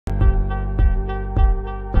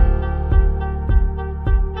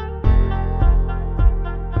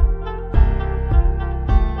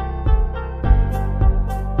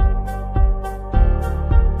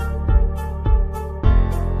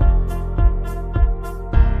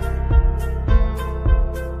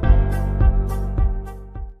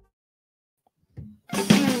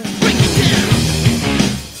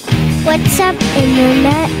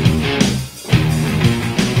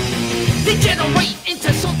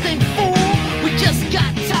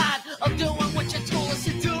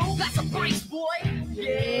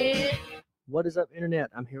What is up,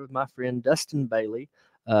 Internet? I'm here with my friend Dustin Bailey,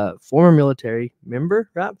 former military member,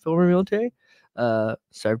 right? Former military,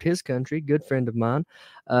 served his country, good friend of mine.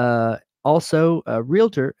 Also a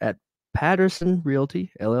realtor at Patterson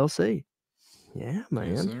Realty LLC. Yeah,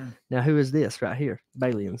 man. Yes, sir. Now, who is this right here?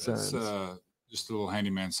 Bailey and That's Sons. just a little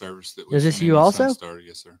handyman service that we Is this you also? started.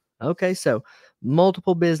 Yes, sir. Okay, so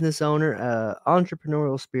multiple business owner,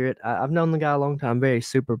 entrepreneurial spirit. I've known the guy a long time. Very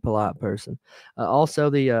super polite person.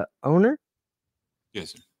 Also the owner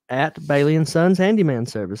Yes, sir. at Bailey and Sons Handyman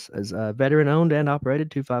Service is veteran owned and operated.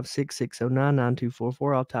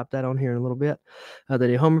 256-609-9244. I'll type that on here in a little bit. They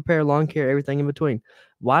do home repair, lawn care, everything in between.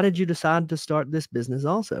 Why did you decide to start this business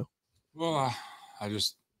also? Well, I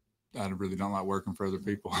really don't like working for other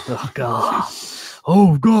people. Oh God!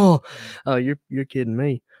 Oh God! Oh, you're kidding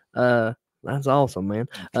me. That's awesome, man.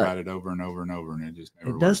 I've tried it over and over and over, and it just never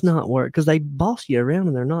It does works. not work because they boss you around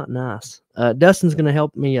and they're not nice. Dustin's going to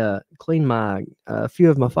help me clean my a few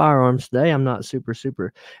of my firearms today. I'm not super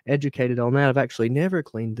educated on that. I've actually never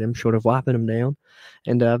cleaned them short of wiping them down,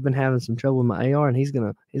 and I've been having some trouble with my AR. And he's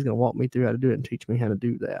gonna walk me through how to do it and teach me how to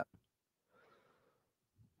do that.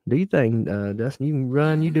 Do you think, Dustin? You can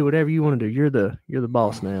run. You do whatever you want to do. You're the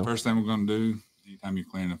boss now. First thing we're going to do, anytime you're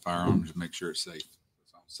cleaning a firearm, is make sure it's safe.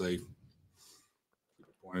 It's all safe. Keep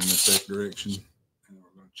it pointed in the safe direction, and we're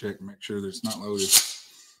going to check and make sure that it's not loaded.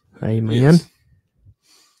 Amen. Yes.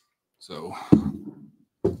 So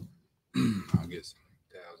I'll get some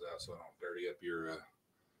towels out so I don't dirty up your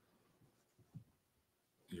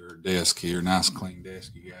desk here. Nice clean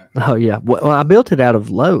desk you got. Oh yeah. Well, I built it out of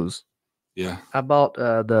Lowe's. Yeah. I bought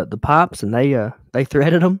the pipes and they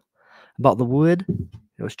threaded them. I bought the wood.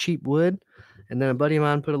 It was cheap wood, and then a buddy of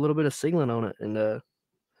mine put a little bit of sealant on it. And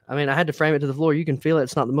I mean, I had to frame it to the floor. You can feel it.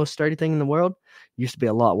 It's not the most sturdy thing in the world. It used to be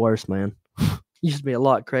a lot worse, man. Used to be a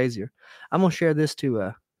lot crazier. I'm gonna share this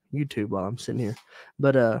to YouTube while I'm sitting here.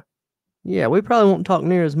 But yeah, we probably won't talk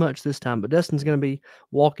near as much this time. But Dustin's gonna be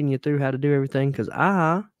walking you through how to do everything because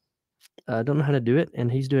I don't know how to do it, and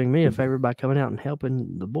he's doing me a favor by coming out and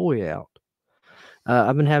helping the boy out.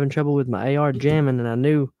 I've been having trouble with my AR jamming, and I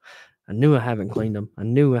knew I haven't cleaned them. I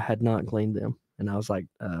knew I had not cleaned them, and I was like,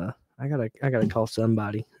 I gotta call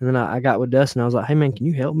somebody. And then I got with Dustin. I was like, hey man, can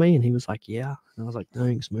you help me? And he was like, yeah. And I was like,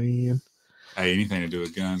 thanks, man. Hey, anything to do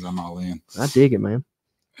with guns, I'm all in. I dig it, man.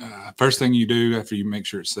 First thing you do after you make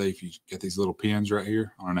sure it's safe, you get these little pins right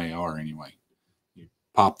here on an AR anyway. You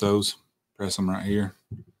pop those, press them right here.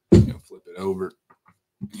 You'll flip it over.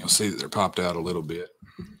 And you'll see that they're popped out a little bit.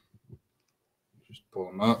 Just pull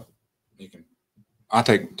them up. I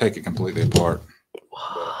take it completely apart.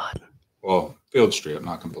 What? Well, field strip,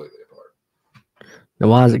 not completely apart. Now,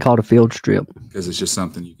 why is it called a field strip? Because it's just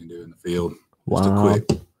something you can do in the field. Wow. Just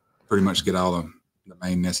to pretty much get all the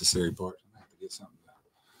main necessary parts. I have to get something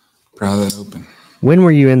to pry that open. When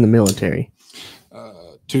were you in the military?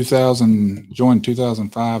 2000, joined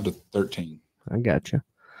 2005 to 13. I gotcha.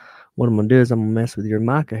 What I'm gonna do is I'm gonna mess with your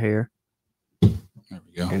mica hair. There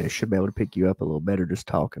we go. And it should be able to pick you up a little better just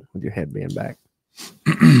talking with your head being back.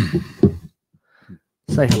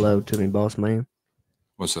 Say hello to me, boss man.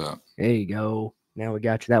 What's up? There you go. Now we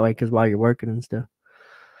got you that way because while you're working and stuff.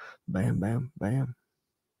 Bam, bam, bam.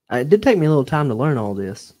 It did take me a little time to learn all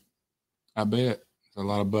this. I bet. There's a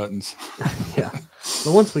lot of buttons. Yeah.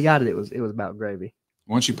 But once we got it, it was about gravy.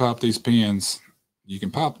 Once you pop these pins, you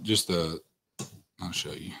can pop just I'll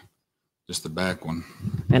show you. Just the back one.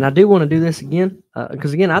 And I do want to do this again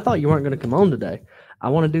because, again, I thought you weren't going to come on today. I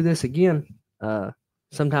want to do this again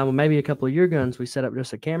sometime with maybe a couple of your guns. We set up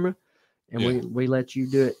just a camera, and we let you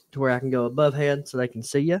do it to where I can go above head so they can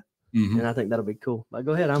see you. Mm-hmm. And I think that'll be cool. But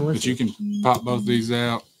go ahead, I'm listening. But you can pop both these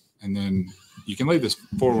out, and then you can leave this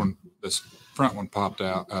front one popped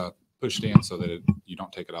out, pushed in so that you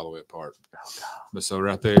don't take it all the way apart. Oh, God. But so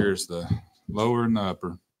right there is the lower and the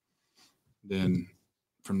upper. Then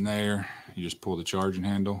from there, you just pull the charging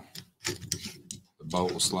handle. The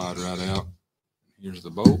bolt will slide right out. Here's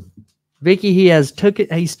the bolt. Vicky, he's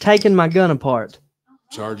taken my gun apart.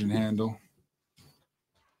 Charging handle.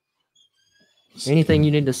 Anything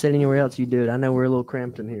you need to set anywhere else, you do it. I know we're a little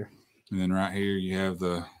cramped in here. And then right here, you have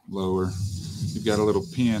the lower. You've got a little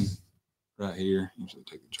pin right here. Usually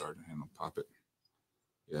take the charging handle, pop it.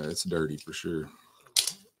 Yeah, it's dirty for sure.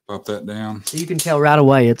 Pop that down. So you can tell right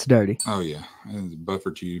away it's dirty. Oh, yeah. And the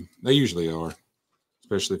buffer tube. They usually are,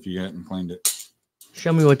 especially if you hadn't cleaned it.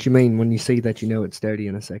 Show me what you mean when you see that you know it's dirty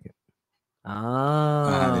in a second.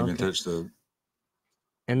 I haven't even touched the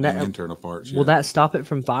internal parts yet. Will that stop it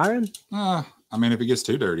from firing? I mean, if it gets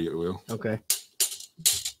too dirty, it will. Okay.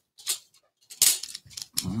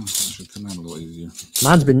 Well, it should come out a little easier.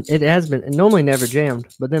 It has been normally never jammed,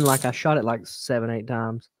 but then like I shot it like 7-8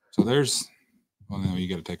 times. So well, now you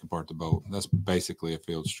got to take apart the bolt. That's basically a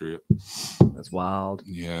field strip. That's wild.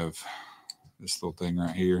 You have this little thing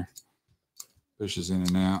right here, pushes in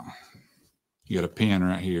and out. You got a pin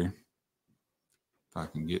right here. If I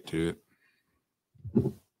can get to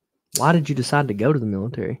it. Why did you decide to go to the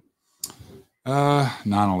military?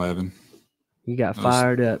 9/11. You got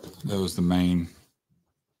fired up. That was the main.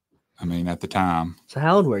 I mean, at the time. So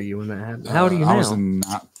how old were you when that happened? How old are you now? I was in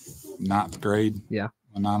ninth grade. Yeah.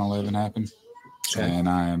 When 9/11 happened. Okay. And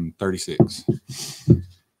I am 36.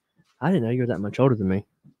 I didn't know you were that much older than me.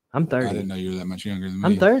 I'm 30. I didn't know you were that much younger than me.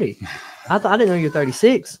 I'm 30. I didn't know you were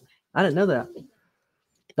 36. I didn't know that.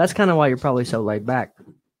 That's kind of why you're probably so laid back.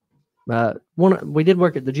 We did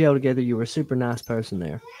work at the jail together. You were a super nice person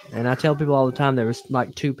there. And I tell people all the time there was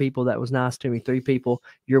like 2 people that was nice to me, 3 people.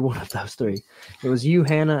 You're one of those 3. It was you,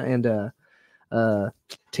 Hannah, and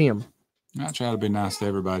Tim. I try to be nice to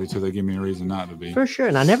everybody till they give me a reason not to be. For sure.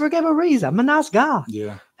 And I never gave a reason. I'm a nice guy.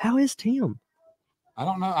 Yeah. How is Tim? I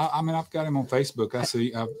don't know. I mean, I've got him on Facebook.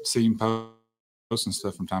 I've seen him posting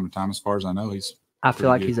stuff from time to time. As far as I know, I feel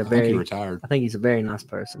like good. he's I think he retired. I think he's a very nice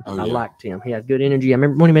person. Oh, I yeah. liked him. He had good energy. I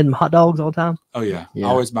remember when he made them hot dogs all the time. Oh, yeah.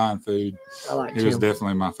 Always buying food. I liked him. He was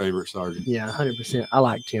definitely my favorite sergeant. Yeah, 100%. I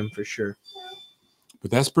liked him for sure.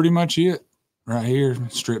 But that's pretty much it right here.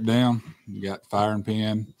 Stripped down. You got the firing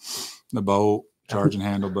pin, the bolt, charging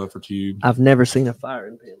handle, buffer tube. I've never seen a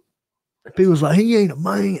firing pin. People's like, he ain't a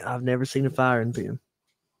man. I've never seen a firing pin.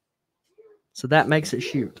 So that makes it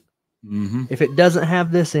shoot. Mm-hmm. If it doesn't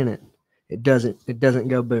have this in it, it doesn't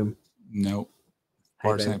go boom. Nope.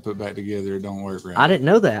 Parts ain't put back together. It don't work right. I didn't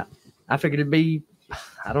know that. I figured it'd be,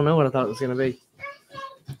 I don't know what I thought it was going to be.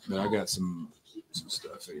 But I got some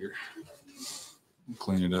stuff here.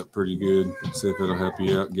 Clean it up pretty good. See if it'll help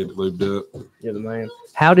you out. Get it lubed up. You're the man.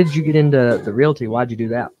 How did you get into the realty? Why'd you do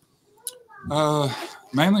that?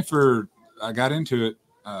 Mainly I got into it.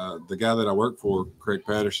 The guy that I work for, Craig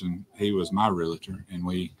Patterson, he was my realtor, and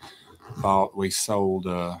we sold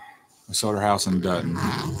our house in Dutton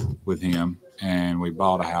with him, and we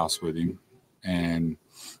bought a house with him, and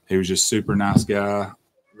he was just super nice guy,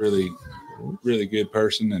 really, really good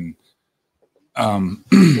person. And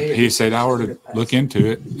he said I were to look into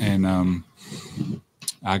it, and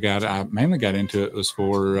I mainly got into it was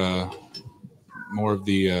for more of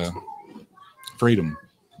the freedom.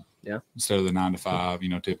 Yeah. Instead of the 9 to 5,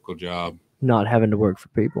 typical job. Not having to work for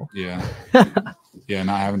people. Yeah. Yeah,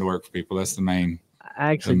 not having to work for people. That's the main.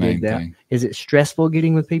 I actually dig that. Thing. Is it stressful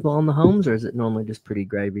getting with people on the homes, or is it normally just pretty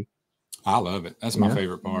gravy? I love it. That's my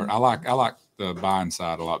favorite part. I like the buying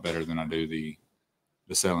side a lot better than I do the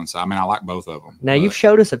selling side. I mean, I like both of them. Now, you've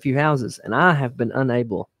showed us a few houses, and I have been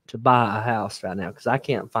unable to buy a house right now because I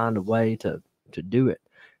can't find a way to do it.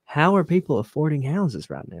 How are people affording houses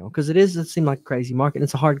right now? Because it seems like a crazy market. And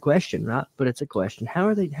it's a hard question, right? But it's a question. How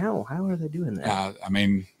are they doing that? I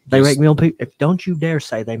mean, they make real people. Don't you dare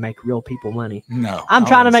say they make real people money. No, I'm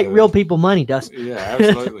trying to make real people money, Dustin. Yeah,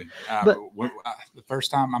 absolutely. But the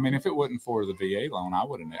first time, I mean, if it wasn't for the VA loan,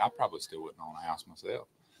 I probably still wouldn't own a house myself.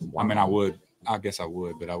 Wow. I mean, I would. I guess I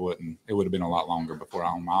would, but I wouldn't. It would have been a lot longer before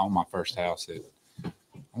I owned my first house. I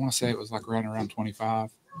want to say it was like around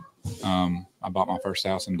 25. I bought my first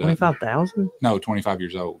house in Dutton. 25,000? No, 25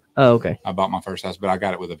 years old. Oh, okay. I bought my first house, but I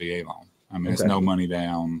got it with a VA loan. I mean, It's no money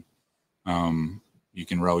down. You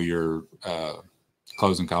can roll your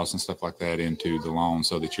closing costs and stuff like that into the loan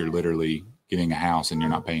so that you're literally getting a house and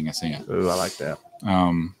you're not paying a cent. Ooh, I like that.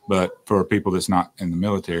 But for people that's not in the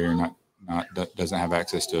military or doesn't have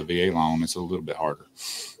access to a VA loan, it's a little bit harder.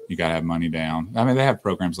 You got to have money down. I mean, they have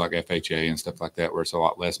programs like FHA and stuff like that where it's a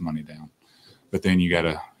lot less money down. But then you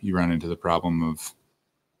run into the problem of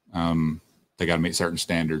they got to meet certain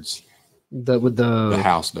standards. The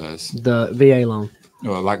house does. The VA loan.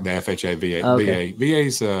 Well, like the FHA VA. Okay.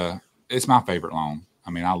 VA's it's my favorite loan.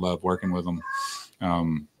 I mean, I love working with them.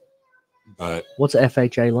 But what's an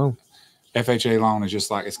FHA loan? FHA loan is just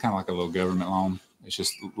it's kind of like a little government loan. It's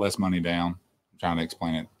just less money down. I'm trying to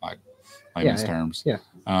explain it like layman's terms. Yeah.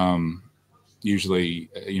 Usually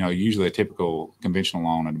a typical conventional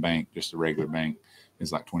loan at a bank, just a regular bank,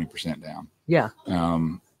 is like 20% down. Yeah.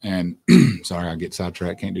 And sorry, I get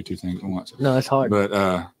sidetracked. Can't do 2 things at once. No, it's hard.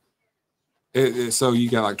 But so you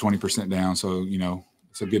got like 20% down. So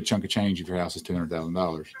it's a good chunk of change if your house is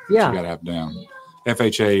 $200,000. Yeah. You got to have down.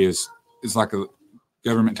 FHA is like a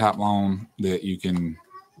government type loan that you can.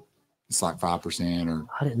 It's like 5% or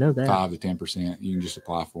I didn't know that. 5 to 10%. You can just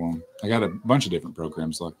apply for them. I got a bunch of different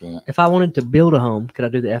programs like that. If I wanted to build a home, could I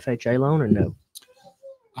do the FHA loan or no?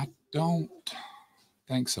 I don't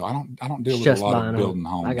think so. I don't deal with Just a lot buying of a building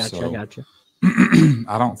home. homes. I got so you. I got you.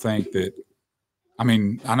 I don't think that. I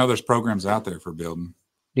mean, I know there's programs out there for building.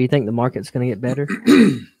 Do you think the market's going to get better?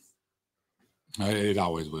 It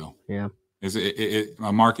always will. Yeah.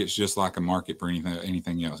 A market's just like a market for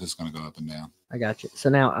anything else. It's going to go up and down. I got you. So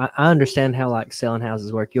now I understand how like selling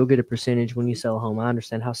houses work. You'll get a percentage when you sell a home. I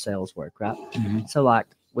understand how sales work, right? Mm-hmm. So like,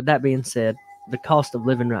 with that being said, the cost of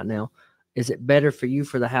living right now, is it better for you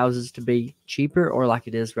for the houses to be cheaper or like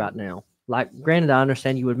it is right now? Like, granted, I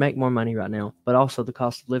understand you would make more money right now, but also the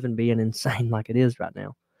cost of living being insane like it is right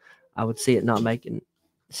now, I would see it not making.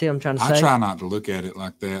 See what I'm trying to say? I try not to look at it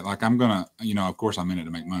like that. Like I'm gonna, of course I'm in it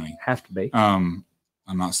to make money. Have to be. I'm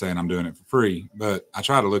not saying I'm doing it for free, but I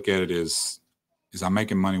try to look at it as I'm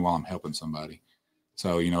making money while I'm helping somebody.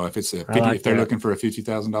 So, if it's if they're looking for a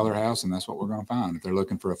 $50,000 house, and that's what we're going to find. If they're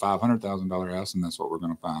looking for a $500,000 house, and that's what we're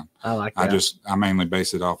going to find. I like that. I mainly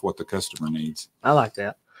base it off what the customer needs. I like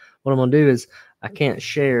that. What I'm going to do is I can't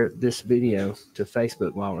share this video to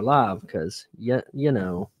Facebook while we're live because,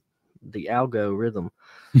 the algorithm.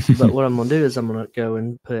 But what I'm going to do is I'm going to go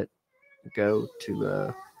and I'm going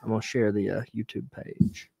to share the YouTube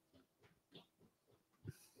page.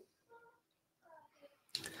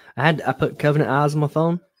 I put Covenant Eyes on my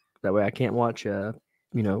phone. That way I can't watch,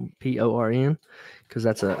 PORN, because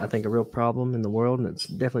that's I think a real problem in the world, and it's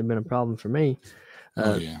definitely been a problem for me.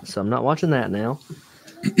 So I'm not watching that now.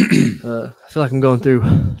 I feel like I'm going through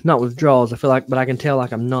not withdrawals. But I can tell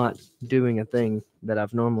like I'm not doing a thing that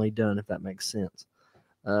I've normally done, if that makes sense.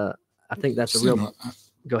 I think that's a real.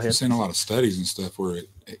 Go ahead. I've seen a lot of studies and stuff where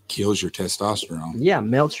it kills your testosterone. Yeah,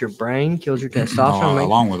 melts your brain, kills your testosterone,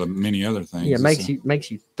 along with many other things. Yeah,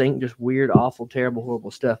 makes you think just weird, awful, terrible,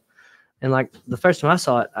 horrible stuff. And like the first time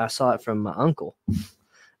I saw it from my uncle,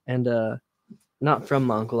 and not from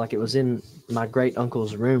my uncle, like it was in my great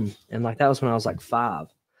uncle's room, and like that was when I was like 5.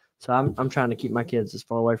 So I'm trying to keep my kids as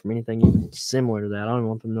far away from anything even similar to that. I don't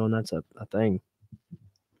want them knowing that's a thing.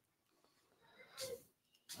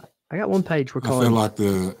 I got one page we're calling. I feel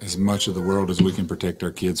like as much of the world as we can protect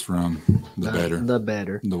our kids from, the better. The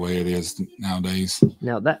better. The way it is nowadays.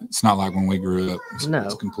 Now it's not like when we grew up. It's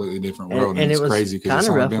a completely different world, and it's crazy because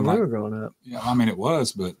it's rough when we were growing up. Yeah, I mean it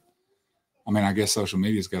was, but I guess social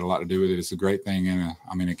media's got a lot to do with it. It's a great thing, and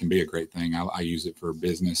it can be a great thing. I use it for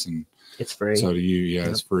business, and it's free. So do you? Yeah,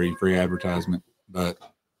 It's free advertisement. But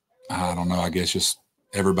I don't know. I guess just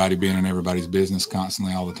everybody being in everybody's business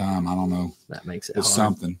constantly all the time. I don't know. That makes it hard.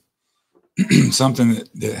 Something. Something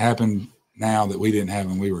that happened now that we didn't have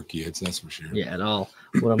when we were kids. That's for sure. Yeah, at all.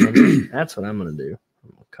 What I'm gonna do? That's what I'm gonna do.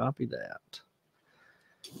 I'm gonna copy that.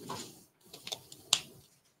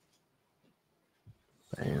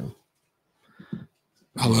 Bam.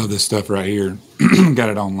 I love this stuff right here. Got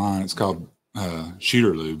it online. It's called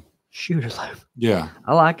Shooter Lube. Shooter Lube. Yeah,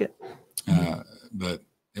 I like it. But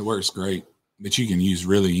it works great. But you can use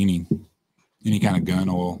really any kind of gun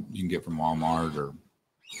oil you can get from Walmart or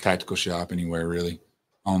Tactical Shop, anywhere really,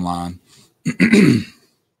 online. I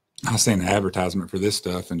seen an advertisement for this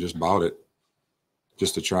stuff and just bought it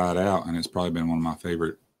just to try it out, and it's probably been one of my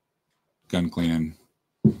favorite gun cleaning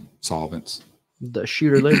solvents. The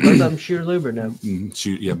Shooter Lube, both of them Shooter Lube or no?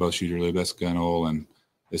 Both Shooter Lube. That's gun oil, and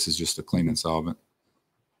this is just a cleaning solvent.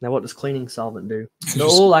 Now, what does cleaning solvent do? The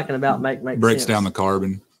oil I can about make breaks sense. Down the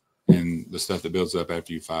carbon and the stuff that builds up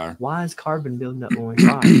after you fire. Why is carbon building up when we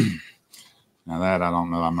fire? Now that I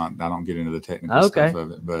don't know. I don't get into the technical stuff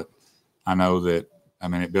of it, but I know that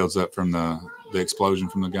it builds up from the explosion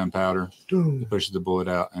from the gunpowder. It pushes the bullet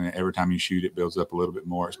out, and every time you shoot, it builds up a little bit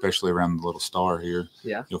more, especially around the little star here.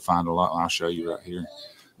 Yeah, you'll find a lot. I'll show you right here.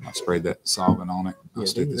 I sprayed that solvent on it. I'll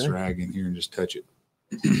stick this rag in here and just touch it.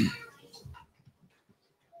 See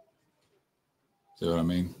what I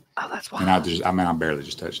mean? Oh, that's wild. And I barely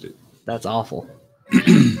just touched it. That's awful.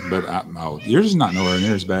 But yours is not nowhere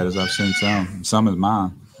near as bad as I've seen some. Some is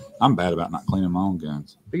mine. I'm bad about not cleaning my own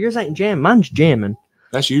guns. But yours ain't jamming. Mine's jamming.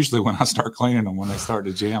 That's usually when I start cleaning them. When they start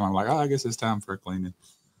to jam, I'm like, I guess it's time for cleaning.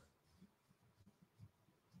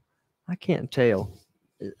 I can't tell.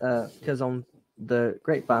 Because on the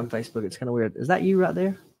Grapevine Facebook, it's kind of weird. Is that you right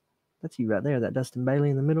there? That's you right there. That Dustin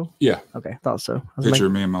Bailey in the middle? Yeah. Okay, thought so. Picture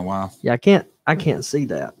of me and my wife. Yeah, I can't see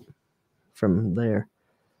that from there.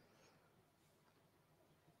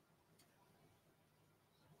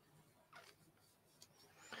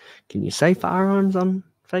 Can you say firearms on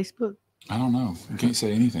Facebook? I don't know. You can't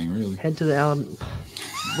say anything really. Head to the Alabama.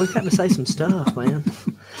 We've got to say some stuff, man.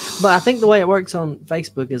 But I think the way it works on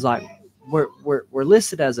Facebook is like we're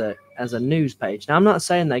listed as a news page. Now I'm not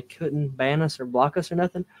saying they couldn't ban us or block us or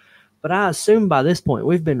nothing, but I assume by this point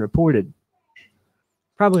we've been reported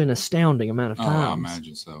Probably an astounding amount of Oh, times. I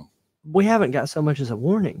imagine so. We haven't got so much as a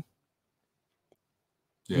warning.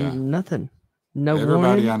 Yeah. Nothing. No Everybody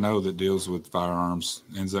warning. I know that deals with firearms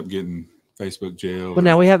ends up getting Facebook jail. But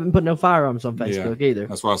now we haven't put no firearms on Facebook either.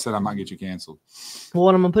 That's why I said I might get you canceled. Well,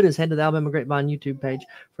 what I'm going to put is head to the Alabama Grapevine YouTube page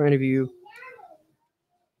for an interview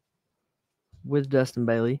with Dustin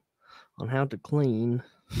Bailey on how to clean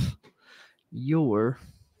your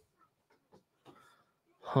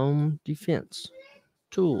home defense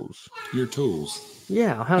tools. Your tools.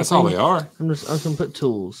 Yeah. That's all they are. I'm just going to put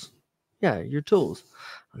tools. Yeah, your tools.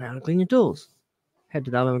 On how to clean your tools. Head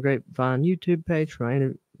to the Alabama Grapevine YouTube page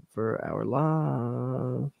for our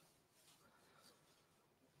live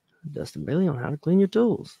Dustin Bailey on how to clean your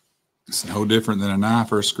tools. It's no different than a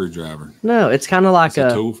knife or a screwdriver. No, it's kind of like a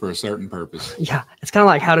tool for a certain purpose. Yeah, it's kind of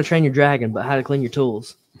like How to Train Your Dragon, but how to clean your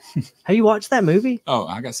tools. Have you watched that movie? Oh,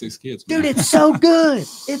 I got 6 kids. Man. Dude, it's so good.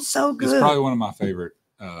 It's so good. It's probably one of my favorite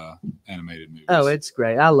animated movies. Oh, it's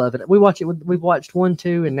great. I love it. We've watched 1,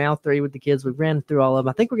 2, and now 3 with the kids. We've ran through all of them.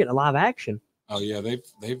 I think we're getting a live action. Oh yeah,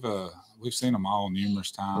 we've seen them all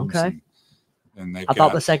numerous times. Okay. And I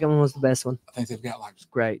thought the second one was the best one. I think they've got like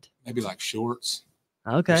great. Maybe like shorts.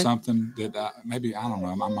 Okay. Or something that maybe I don't know.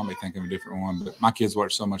 I might be thinking of a different one, but my kids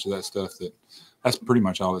watch so much of that stuff that's pretty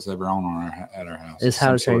much all that's ever on at our house. It's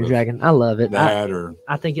How to Train Your Dragon. I love it.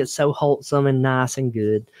 I think it's so wholesome and nice and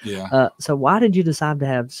good. Yeah. So why did you decide to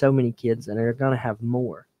have so many kids and are going to have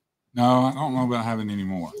more? No, I don't know about having any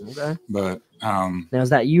more. Okay. But now is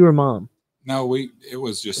that you or mom? No, it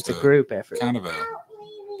was just a group effort. Kind of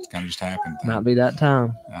just happened. Might be that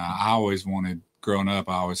time. I always wanted. Growing up,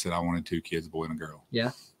 I always said I wanted 2 kids, a boy and a girl. Yeah.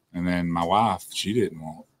 And then my wife, she didn't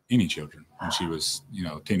want any children when she was,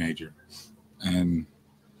 a teenager. And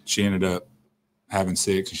she ended up having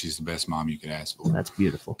 6, and she's the best mom you could ask for. That's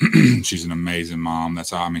beautiful. She's an amazing mom.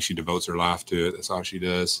 That's all. I mean, she devotes her life to it. That's all she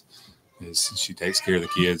does is she takes care of the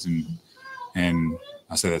kids. And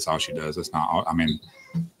I say that's all she does. That's not all. I mean,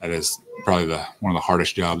 that is probably one of the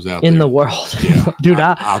hardest jobs out in there. the world. Yeah. Dude,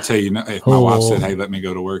 I'll tell you, if my wife said, "Hey, let me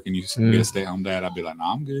go to work," and you be a stay-at-home dad, I'd be like, "No,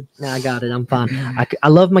 I'm good. No, I got it. I'm fine. I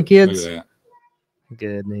love my kids." Look at that.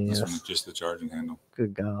 Goodness. This one's just the charging handle.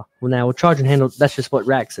 Good God. Well, now with charging handle, that's just what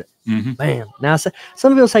racks it. Mm-hmm. Bam. Now, some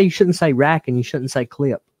people say you shouldn't say rack and you shouldn't say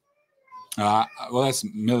clip. Well, that's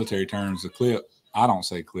military terms. The clip, I don't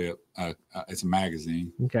say clip. It's a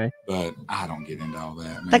magazine. Okay. But I don't get into all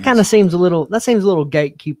that. Man. That kind of seems a little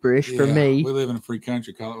gatekeeper-ish for me. We live in a free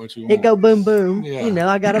country. Call it what you want. It go boom, boom. Yeah.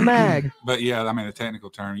 I got a mag. But yeah, I mean, a technical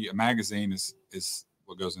term, a magazine is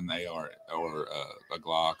what goes in the AR or a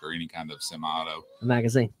Glock or any kind of semi-auto. A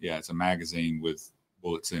magazine. Yeah, it's a magazine with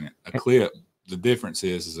bullets in it. A clip, the difference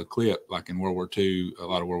is a clip, like in World War II, a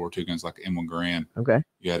lot of World War II guns, like the M1 Garand. Okay.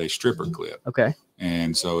 You had a stripper clip. Okay.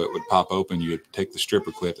 And so it would pop open. You would take the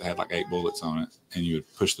stripper clip that had like 8 bullets on it, and you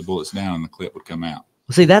would push the bullets down, and the clip would come out.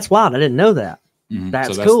 Well, see, that's wild. I didn't know that. Mm-hmm.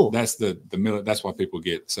 That's cool. That's that's why people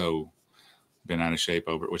get so been out of shape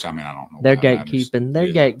over it, which I mean, I don't know. They're gatekeeping.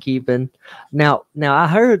 They're gatekeeping. Now I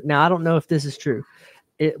heard. Now I don't know if this is true.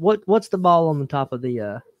 What's the ball on the top of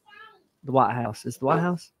the White House? Is the White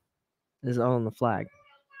House? Is it on the flag?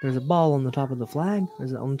 There's a ball on the top of the flag.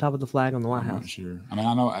 Is it on the top of the flag on the White House? Not sure. I mean,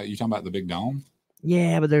 I know you're talking about the big dome.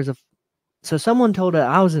 Yeah, but there's so someone told it.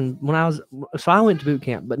 So I went to boot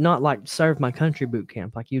camp, but not like serve my country boot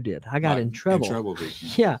camp like you did. I got in trouble. Boot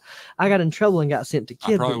camp. Yeah, I got in trouble and got sent to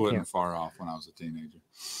kids. I probably boot wasn't camp. far off when I was a teenager.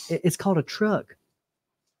 It's called a truck.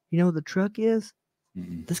 You know what the truck is?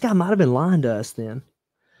 Mm-mm. This guy might have been lying to us then.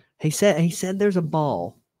 He said there's a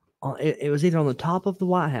ball. It was either on the top of the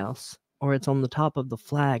White House or it's on the top of the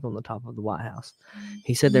flag on the top of the White House.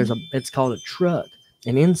 He said it's called a truck.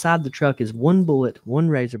 And inside the truck is 1 bullet, 1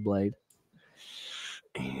 razor blade,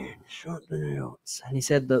 and something else. And he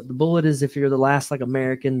said the bullet is if you're the last like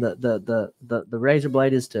American. The razor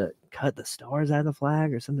blade is to cut the stars out of the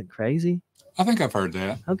flag or something crazy. I think I've heard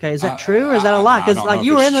that. Okay, is that true or is that a lie? Because like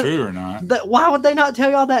you were in true or not. Why would they not tell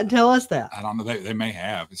y'all that and tell us that? I don't know. They may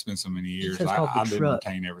have. It's been so many years. I didn't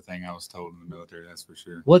retain everything I was told in the military. That's for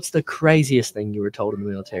sure. What's the craziest thing you were told in the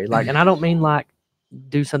military? Like, and I don't mean like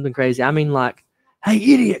do something crazy. I mean like, hey,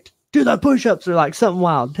 idiot, do the push-ups or like something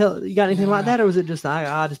wild. You got anything like that, or was it just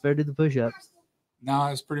I just better do the push-ups? No,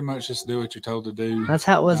 it's pretty much just do what you're told to do. That's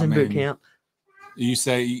how it was in boot camp. You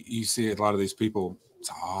see a lot of these people.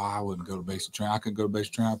 I wouldn't go to basic training. I couldn't go to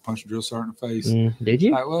basic training. I'd punch a drill sergeant in the face. Did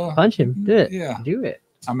you? Like, well, punch him? Do it. Yeah, do it.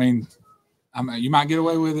 I mean, you might get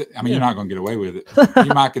away with it. I mean, you're not gonna get away with it.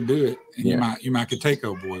 You might could do it, and you might could take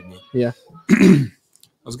old boy. But yeah,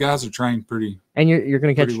 those guys are trained pretty. And you're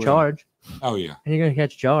gonna catch a charge. Oh yeah. And you're gonna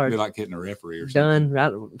catch a charge. It'd be like hitting a referee or Done. something.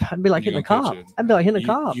 Right. I'd be like hitting a cop. I'd be like hitting a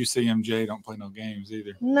cop. UCMJ don't play no games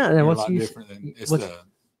either. No, They're what's a lot different than it's the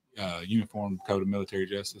Uniform Code of Military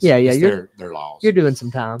Justice. Yeah, yeah. It's their laws. You're doing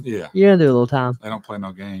some time. Yeah. You're gonna do a little time. They don't play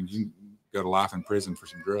no games. You can go to life in prison for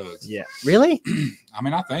some drugs. Yeah. Really? I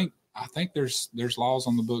mean, I think there's laws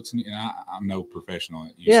on the books, and I'm no professional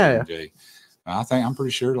at UCMJ. Yeah. I'm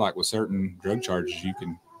pretty sure, like with certain drug charges,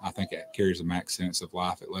 I think it carries a max sentence of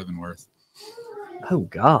life at Leavenworth. Oh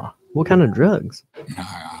God, what kind of drugs?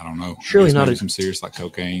 I don't know. Surely not some serious like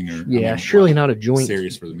cocaine or surely not a joint.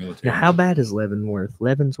 Serious for the military. Now, how bad is Leavenworth?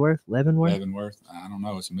 Leavenworth? I don't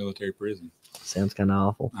know. It's a military prison. Sounds kind of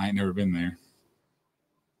awful. I ain't never been there.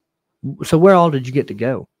 So where all did you get to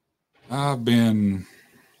go? I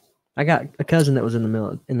got a cousin that was in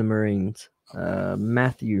the Marines.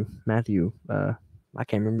 Matthew. I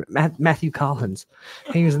can't remember. Matthew Collins.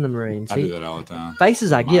 He was in the Marines. I do that all the time.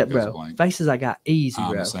 Faces I get, bro. Blank. Faces I got easy,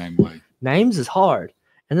 bro. I'm the same way. Names is hard.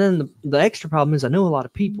 And then the extra problem is I know a lot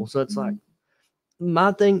of people. So it's like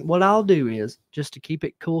my thing, what I'll do is just to keep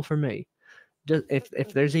it cool for me. Just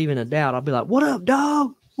if there's even a doubt, I'll be like, "What up,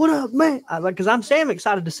 dog? What up, man?" Because I'm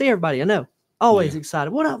excited to see everybody. I know. Always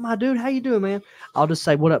excited. What up, my dude? How you doing, man? I'll just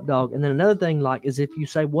say, "What up, dog?" And then another thing, like, is if you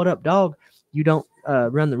say, "What up, dog," you don't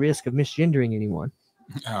run the risk of misgendering anyone.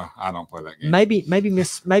 Oh, I don't play that game. Maybe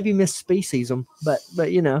miss species them,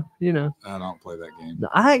 but you know. I don't play that game. No,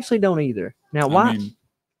 I actually don't either. Now, why?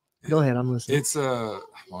 Go ahead, I'm listening. It's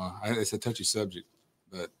a touchy subject,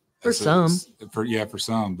 but for some,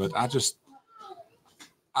 but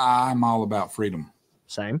I'm all about freedom.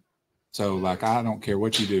 Same. So, like, I don't care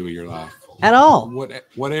what you do with your life at all.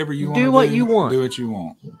 Whatever you want do, what you want. Do what you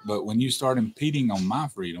want. But when you start impeding on my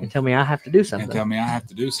freedom, and tell me I have to do something.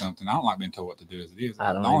 I don't like being told what to do as it is.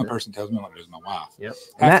 The only person tells me what to do is my wife. Yep.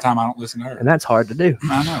 Half the time I don't listen to her, and that's hard to do.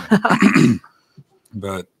 I know.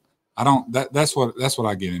 But I don't. That's what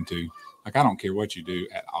I get into. Like, I don't care what you do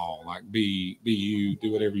at all. Like, be you.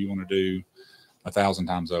 Do whatever you want to do 1,000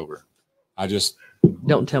 times over. I just.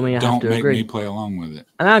 Don't tell me I have to agree. Don't make me play along with it.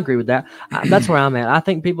 And I agree with that. That's where I'm at. I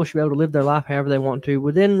think people should be able to live their life however they want to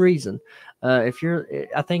within reason. I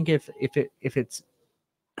think if it's,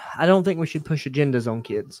 I don't think we should push agendas on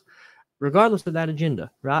kids, regardless of that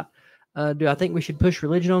agenda, right? Do I think we should push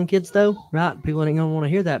religion on kids though? Right? People ain't gonna want to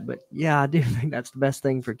hear that, but yeah, I do think that's the best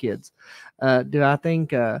thing for kids. Do I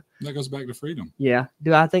think that goes back to freedom? Yeah.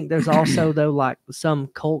 Do I think there's also though like some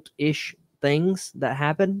cult-ish things that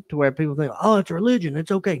happen to where people think, oh, it's religion, it's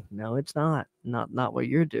okay? No, it's not what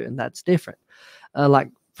you're doing. That's different. Like,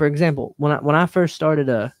 for example, when I first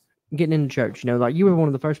started getting into church, like you were one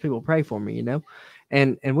of the first people to pray for me,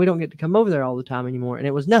 and we don't get to come over there all the time anymore, and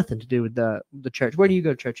it was nothing to do with the church. Where do you go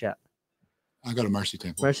to church at? I go to Mercy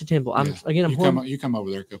Temple. Mercy Temple. You come over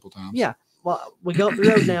there a couple times. Yeah. Well, we go up the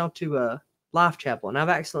road now to Life Chapel, and I've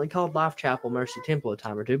accidentally called Life Chapel Mercy Temple a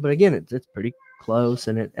time or two, but again, it's pretty close,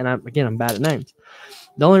 and I'm bad at names.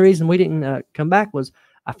 The only reason we didn't come back was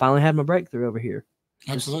I finally had my breakthrough over here.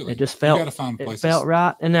 Absolutely. It just felt, you gotta find places. It felt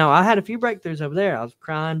right. And now I had a few breakthroughs over there. I was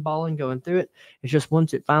crying, bawling, going through it. It's just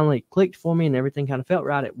once it finally clicked for me and everything kind of felt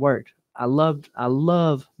right, it worked. I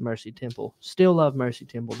love Mercy Temple. Still love Mercy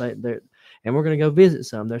Temple. And we're going to go visit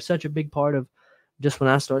some. They're such a big part of just when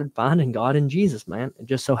I started finding God and Jesus, man. It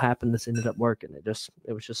just so happened this ended up working.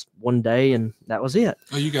 It was just one day, and that was it.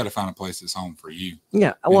 Well, you got to find a place that's home for you.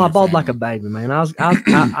 Yeah. Well, I bawled like a baby, man.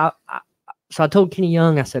 So I told Kenny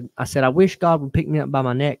Young, I said, I wish God would pick me up by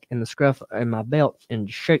my neck and the scruff and my belt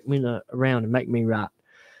and shake me around and make me right.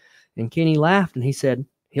 And Kenny laughed and he said,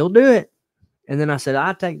 he'll do it. And then I said,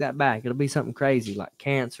 I take that back. It'll be something crazy like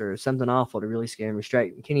cancer or something awful to really scare me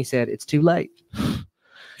straight. And Kenny said, it's too late.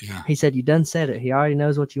 Yeah. He said, you done said it. He already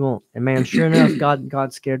knows what you want. And man, sure enough,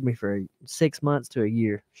 God scared me for 6 months to a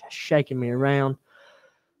year, shaking me around.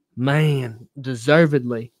 Man,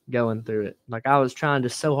 deservedly going through it. Like I was trying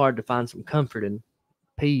just so hard to find some comfort and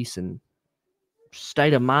peace and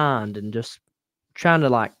state of mind and just trying to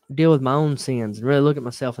like deal with my own sins and really look at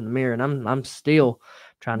myself in the mirror. And I'm still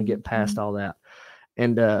trying to get past all that.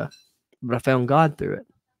 And but I found God through it.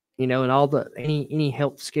 And all any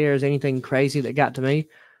health scares, anything crazy that got to me,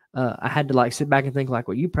 I had to like sit back and think like,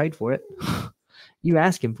 well, you prayed for it. You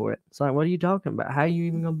asked him for it. It's like, what are you talking about? How are you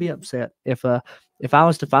even going to be upset if I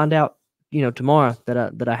was to find out, tomorrow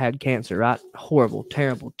that I had cancer, right? Horrible,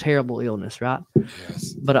 terrible, terrible illness, right?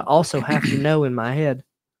 Yes. But I also have to know in my head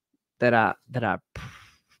that I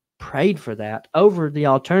prayed for that over the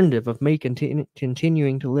alternative of me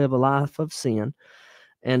continuing to live a life of sin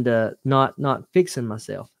and not fixing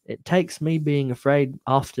myself. It takes me being afraid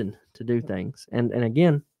often to do things. And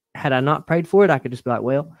again, had I not prayed for it, I could just be like,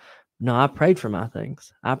 well, No, I prayed for my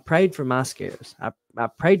things. I prayed for my scares. I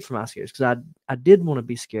prayed for my scares because I did want to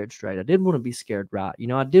be scared straight. I did want to be scared right.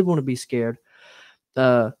 I did want to be scared.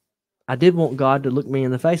 I did want God to look me in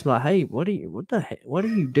the face and be like, hey, what the heck, what are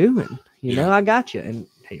you doing? I got you. And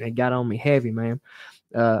he got on me heavy, man.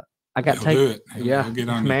 I got He'll do it. Yeah, He'll get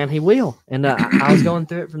on man, he will. And I was going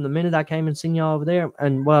through it from the minute I came and seen y'all over there.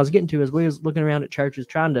 And what I was getting to is we was looking around at churches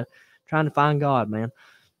trying to find God, man.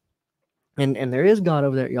 And there is God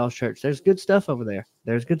over there at y'all's church. There's good stuff over there.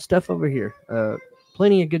 There's good stuff over here.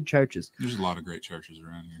 Plenty of good churches. There's a lot of great churches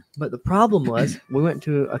around here. But the problem was we went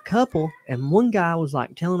to a couple, and one guy was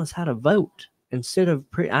like telling us how to vote instead of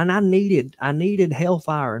and I needed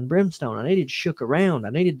hellfire and brimstone. I needed shook around. I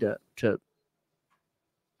needed to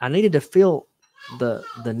feel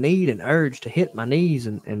the need and urge to hit my knees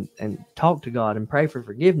and talk to God and pray for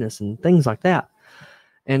forgiveness and things like that.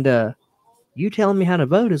 And you telling me how to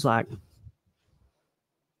vote is like,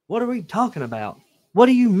 what are we talking about? What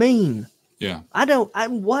do you mean? Yeah.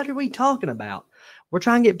 What are we talking about? We're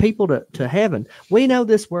trying to get people to heaven. We know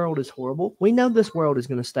this world is horrible. We know this world is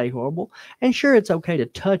going to stay horrible. And sure, it's okay to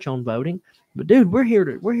touch on voting, but dude, we're here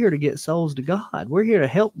to get souls to God. We're here to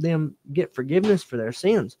help them get forgiveness for their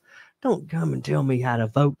sins. Don't come and tell me how to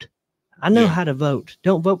vote. I know how to vote.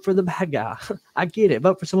 Don't vote for the bad guy. I get it.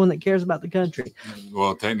 Vote for someone that cares about the country.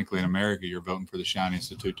 Well, technically in America, you're voting for the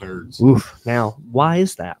shiniest of two turds. Oof. Now, why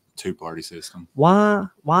is that? Two-party system. Why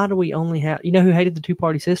do we only have, who hated the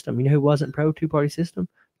two-party system? You know who wasn't pro two-party system?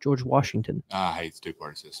 George Washington. I hate the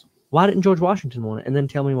two-party system. Why didn't George Washington want it? And then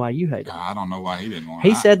tell me why you hate it. I don't know why he didn't want it.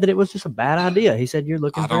 He said that it was just a bad idea. He said you're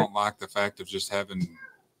looking I don't like the fact of just having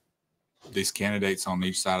these candidates on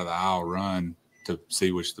each side of the aisle run to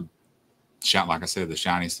see which like I said, the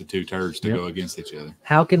shiniest of two turds to go against each other.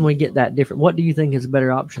 How can we get that different? What do you think is a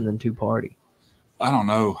better option than two-party? I don't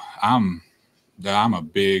know. I'm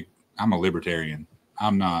a libertarian.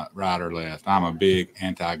 I'm not right or left. I'm a big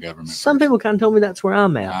anti-government. Some people kind of told me that's where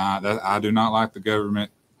I'm at. I do not like the government.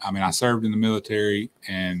 I mean, I served in the military,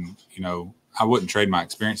 and I wouldn't trade my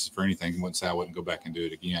experiences for anything. I wouldn't say I wouldn't go back and do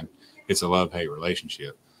it again. It's a love-hate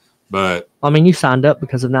relationship. But I mean, you signed up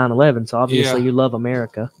because of 9/11, so obviously you love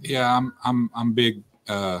America. Yeah, I'm big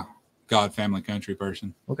God, family, country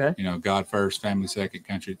person. Okay. God first, family second,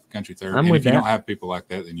 country third. I'm with if you don't have people like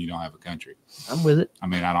that, then you don't have a country. I'm with it. I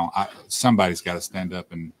mean, somebody's got to stand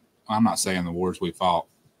up, and I'm not saying the wars we fought.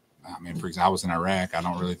 I mean, for example, I was in Iraq. I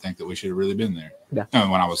don't really think that we should have really been there. Yeah.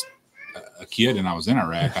 When I was a kid and I was in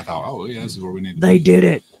Iraq, I thought, oh yeah, this is where we need to be. They did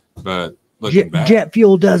it. But looking back, jet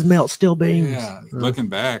fuel does melt steel beams. Yeah. Looking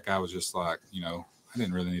back, I was just like, I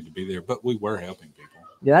didn't really need to be there, but we were helping people.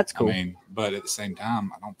 Yeah, that's cool. I mean, but at the same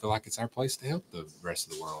time, I don't feel like it's our place to help the rest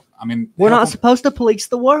of the world. I mean, we're not supposed to police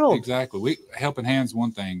the world. Exactly. Helping hands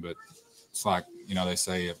one thing, but it's like, they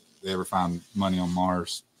say if they ever find money on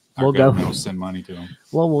Mars, our government will send money to them.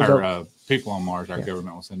 Well, people on Mars, our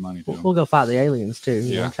government will send money to them. We'll go fight the aliens too.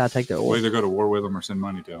 Try to take their We'll either go to war with them or send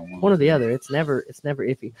money to them. One or the other. It's never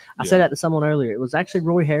iffy. I said that to someone earlier. It was actually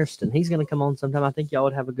Roy Hairston. He's going to come on sometime. I think y'all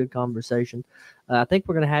would have a good conversation. I think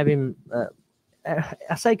we're going to have him.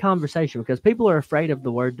 I say conversation because people are afraid of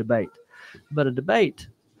the word debate, but a debate.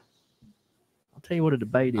 I'll tell you what a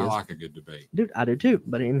debate is. I like a good debate, dude. I do too.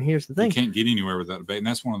 But here's the thing: you can't get anywhere without debate, and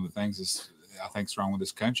that's one of the things I think is wrong with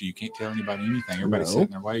this country. You can't tell anybody anything. Everybody's set in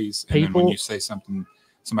their ways, and then when you say something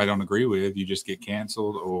somebody don't agree with, you just get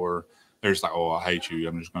canceled, or they're just like, "Oh, I hate you.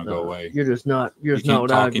 I'm just going to go away." You're just not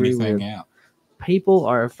what I agree with. Out. People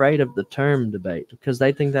are afraid of the term debate because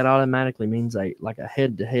they think that automatically means a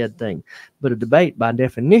head-to-head thing. But a debate, by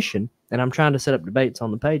definition, and I'm trying to set up debates on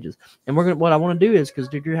the pages. And what I want to do is, because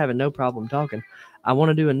dude, you're having no problem talking, I want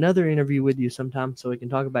to do another interview with you sometime so we can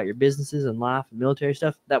talk about your businesses and life and military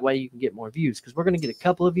stuff. That way you can get more views, because we're going to get a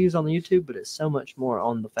couple of views on the YouTube, but it's so much more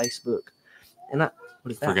on the Facebook. And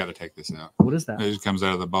what is that? Forgot to take this out. What is that? It just comes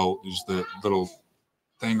out of the bolt. Just the little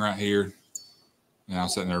thing right here. And I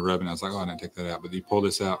was sitting there rubbing. I was like, "Oh, I didn't take that out." But you pull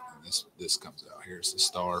this out, and this comes out. Here's the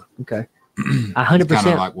star. Okay. 100%. Kind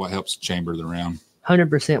of like what helps chamber the round.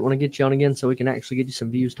 100% want to get you on again so we can actually get you some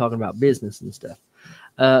views talking about business and stuff.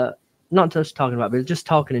 Not just talking about business, just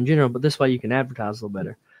talking in general. But this way you can advertise a little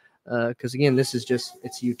better. Because again, it's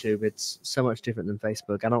YouTube. It's so much different than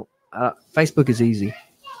Facebook. Facebook is easy.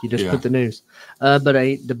 You just put the news. But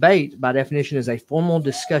a debate, by definition, is a formal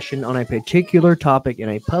discussion on a particular topic in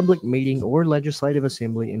a public meeting or legislative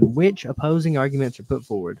assembly in which opposing arguments are put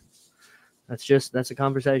forward. That's a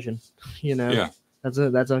conversation. That's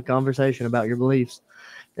a conversation about your beliefs.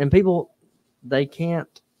 And people, they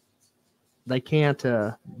can't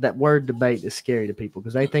that word debate is scary to people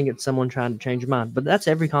because they think it's someone trying to change your mind. But that's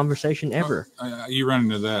every conversation ever. You run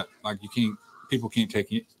into that. Like people can't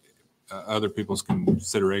take other people's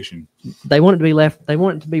consideration. They want it to be left. They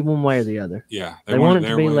want it to be one way or the other. Yeah. They want it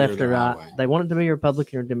to be left or or right. highway. They want it to be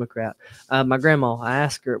Republican or Democrat. My grandma, I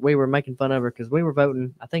asked her, we were making fun of her because we were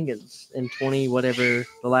voting. I think it's in 20, whatever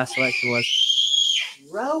the last election was.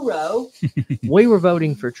 We were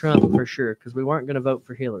voting for Trump for sure because we weren't going to vote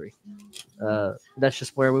for Hillary. That's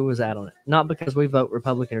just where we was at on it. Not because we vote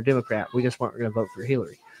Republican or Democrat. We just weren't going to vote for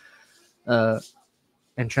Hillary.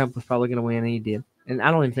 And Trump was probably going to win, and he did. And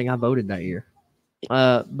I don't even think I voted that year.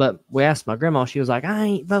 But we asked my grandma. She was like, I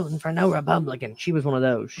ain't voting for no Republican. She was one of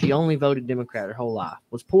those. She only voted Democrat her whole life.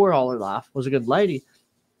 Was poor all her life. Was a good lady.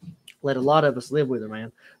 Let a lot of us live with her,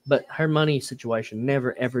 man. But her money situation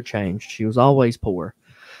never, ever changed. She was always poor.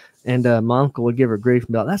 And my uncle would give her grief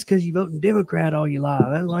and be like, that's because you voting Democrat all your life.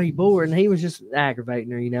 That's why you poor. And he was just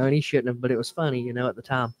aggravating her, and he shouldn't have. But it was funny, at the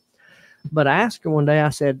time. But I asked her one day, I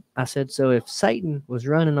said, so if Satan was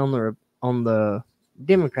running on the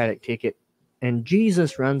Democratic ticket and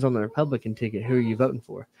Jesus runs on the Republican ticket, who are you voting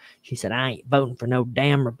for? She said, I ain't voting for no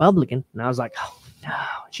damn Republican. And I was like, oh, no.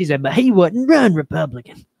 She said, but he wouldn't run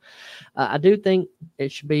Republican. I do think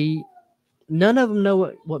it should be, none of them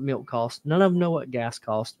know what milk costs. None of them know what gas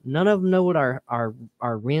costs. None of them know what our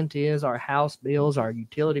rent is, our house bills, our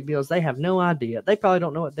utility bills. They have no idea. They probably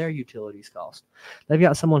don't know what their utilities cost. They've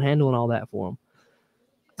got someone handling all that for them.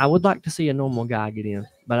 I would like to see a normal guy get in,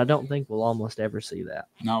 but I don't think we'll almost ever see that.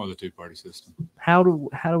 Not with a two-party system. How do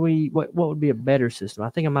we? What would be a better system? I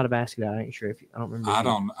think I might have asked you that. I ain't sure I don't remember.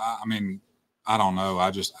 I don't know.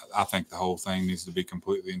 I think the whole thing needs to be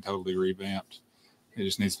completely and totally revamped. It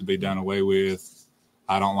just needs to be done away with.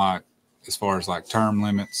 I don't like, as far as like term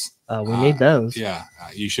limits. We need those. Yeah,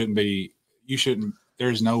 you shouldn't.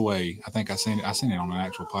 There's no way. I think I seen it on an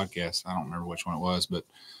actual podcast. I don't remember which one it was, but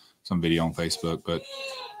some video on Facebook. But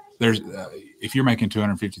there's if you're making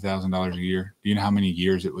 $250,000 a year, do you know how many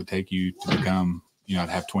years it would take you to become, to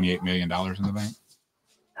have $28 million in the bank?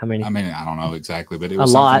 How many? I mean, I don't know exactly, but it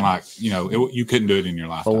was something like, you couldn't do it in your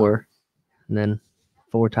lifetime. 4, and then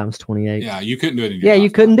 4 times 28. Yeah, you couldn't do it in your lifetime.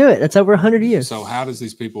 You couldn't do it. That's over 100 years. So how does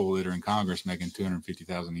these people that are in Congress making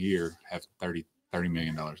 $250,000 a year have $30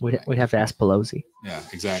 million? We'd have to ask Pelosi. Yeah,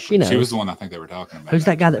 exactly. She was the one I think they were talking about. Who's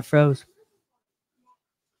that guy that froze?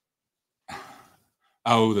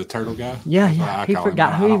 Oh, the turtle guy? Yeah. He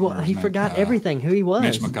forgot who he was. He forgot everything, who he was.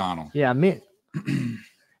 Mitch McConnell. Yeah, Mitch.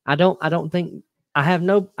 I don't think I have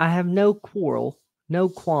no quarrel, no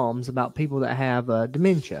qualms about people that have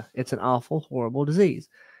dementia. It's an awful, horrible disease.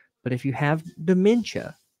 But if you have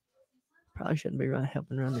dementia, probably shouldn't be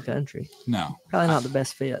helping run the country. No. Probably not the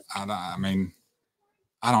best fit. I mean,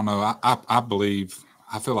 I don't know.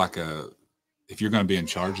 I feel like if you're going to be in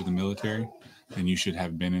charge of the military, then you should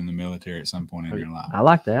have been in the military at some point in your life. I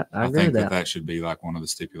like that. I agree with that. That should be like one of the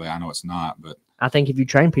stipulations. I know it's not, but I think if you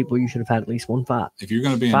train people, you should have had at least one fight. If you're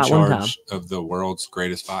going to be in charge of the world's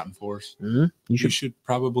greatest fighting force, you should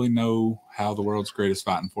probably know how the world's greatest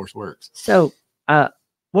fighting force works. So,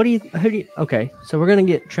 okay, so we're going to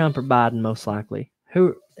get Trump or Biden most likely.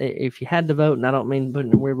 Who, if you had to vote, and I don't mean put it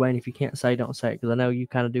in a weird way, and if you can't say, don't say it, because I know you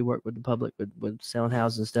kind of do work with the public with selling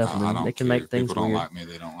houses and stuff, and they can make things People don't weird. like me,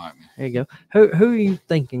 they don't like me. There you go. Who are you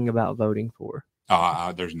thinking about voting for?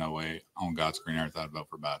 There's no way on God's green earth I'd vote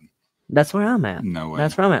for Biden. That's where I'm at. No way.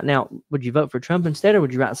 That's where I'm at. Now, would you vote for Trump instead, or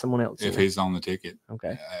would you write someone else? If he's on the ticket.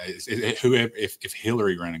 Okay. If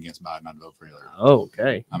Hillary ran against Biden, I'd vote for Hillary. Oh,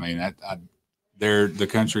 okay. I mean, the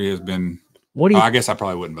country has been. I guess I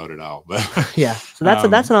probably wouldn't vote at all, but yeah. So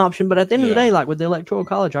that's an option. But at the end of the day, like with the Electoral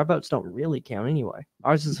College, our votes don't really count anyway.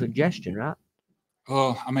 Ours is a suggestion, right?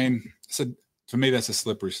 Well, I mean, to me, that's a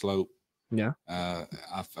slippery slope. Yeah. I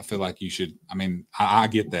feel like you should. I mean, I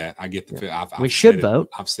get that. I get the. Yeah. We should vote.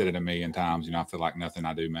 I've said it a million times. I feel like nothing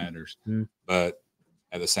I do matters. But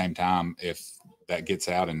at the same time, if that gets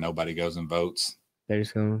out and nobody goes and votes, they're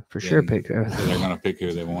just going to sure pick who. They're going to pick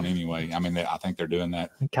who they want anyway. I mean, I think they're doing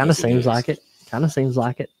that. It kind of seems like it.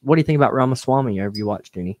 What do you think about Ramaswamy? Have you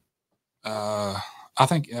watched any? I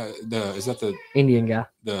think is that the Indian guy?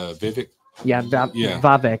 The Vivek. Yeah,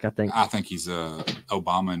 Vivek. I think. I think he's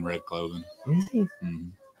Obama in red clothing. Is he?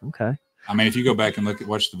 Mm-hmm. Okay. I mean, if you go back and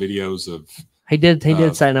watch the videos of. He did say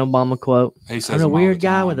an Obama quote. He says a weird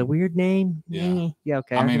guy with a weird name. Yeah. Yeah.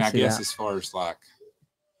 Okay. I mean, I guess as far as like.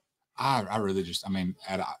 I really just,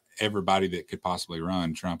 out of everybody that could possibly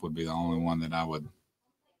run, Trump would be the only one that I would.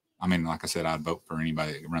 I mean, like I said, I'd vote for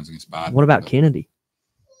anybody that runs against Biden. What about Kennedy?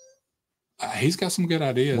 He's got some good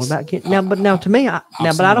ideas. What about now? To me,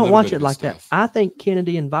 but I don't watch it like that. I think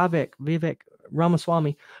Kennedy and Vivek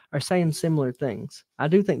Ramaswamy are saying similar things. I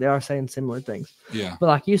do think they are saying similar things. Yeah. But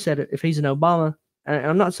like you said, if he's an Obama, and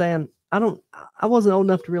I'm not saying I wasn't old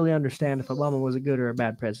enough to really understand if Obama was a good or a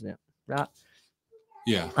bad president, right?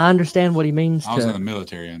 Yeah. I understand what he means. I was in the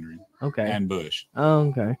military under him. Okay. And Bush. Oh,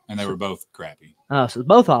 okay. And they were both crappy. Oh, so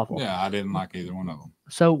both awful. Yeah, I didn't like either one of them.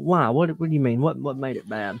 So why? What do you mean? What made it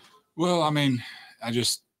bad? Well, I mean, I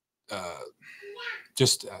just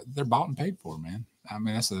they're bought and paid for, man. I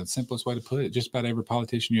mean, that's the simplest way to put it. Just about every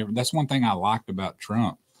politician you ever. That's one thing I liked about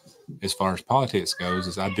Trump, as far as politics goes,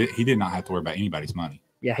 is he did not have to worry about anybody's money.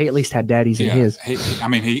 Yeah, he at least had daddies in his.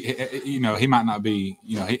 He might not be.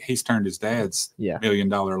 He's turned his dad's $1 million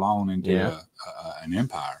loan into an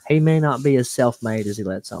empire. He may not be as self-made as he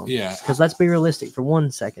lets on. Yeah, because let's be realistic for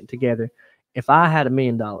 1 second together. If I had $1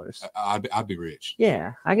 million, I'd be rich.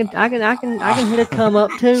 Yeah, I can hit a come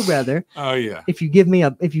up too, brother. Oh yeah. If you give me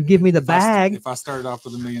the bag. If I started off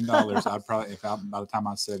with $1 million, I'd probably by the time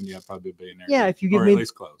I was 70, I'd probably be a billionaire. Yeah, if you give me at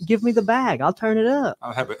least close. Give me the bag, I'll turn it up.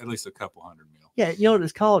 I'll have at least a couple $100 million. Yeah, you know what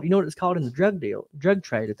it's called. You know what it's called in the drug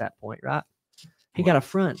trade at that point, right? He got a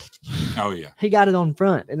front. Oh yeah. He got it on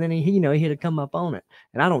front, and then he had to come up on it.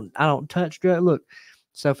 And I don't touch drug. Look,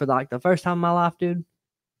 so for like the first time in my life, dude.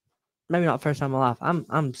 Maybe not first time in my life.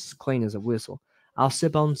 I'm clean as a whistle. I'll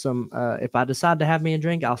sip on some. If I decide to have me a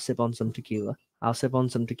drink, I'll sip on some tequila. I'll sip on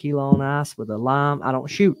some tequila on ice with a lime. I don't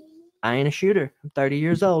shoot. I ain't a shooter. I'm 30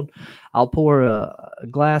 years old. I'll pour a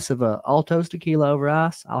glass of Alto's tequila over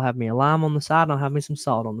ice. I'll have me a lime on the side, and I'll have me some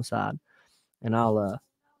salt on the side. And I'll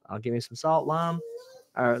give me some salt.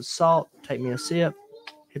 Take me a sip,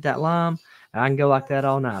 hit that lime, and I can go like that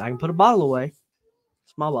all night. I can put a bottle away,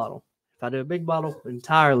 small bottle. If I do a big bottle,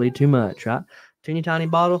 entirely too much, right? Teeny tiny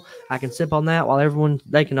bottle, I can sip on that while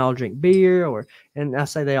they can all drink beer, and I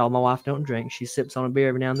say they all. My wife don't drink. She sips on a beer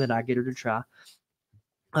every now and then. I get her to try.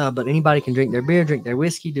 But anybody can drink their beer, drink their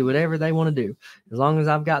whiskey, do whatever they want to do. As long as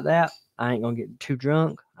I've got that, I ain't gonna get too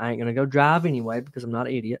drunk. I ain't gonna go drive anyway because I'm not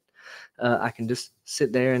an idiot. I can just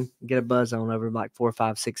sit there and get a buzz on over like 4,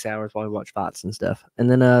 5, 6 hours while we watch fights and stuff.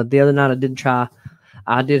 And then the other night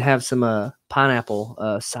I did have some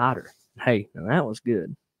pineapple cider. Hey, now that was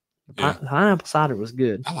good. Pineapple cider was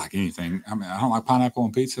good. I like anything. I mean, I don't like pineapple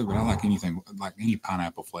on pizza, but I like anything, like any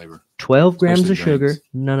pineapple flavor. 12 grams of sugar,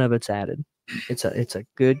 none of it's added. It's a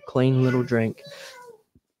good, clean little drink.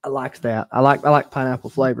 I like that. I like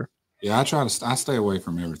pineapple flavor. Yeah, I stay away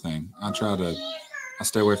from everything. I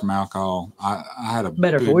stay away from alcohol. I had a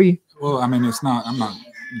better for you. Well, I mean, I'm not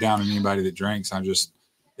down on anybody that drinks.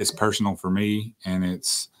 It's personal for me, and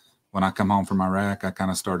it's when I come home from Iraq, I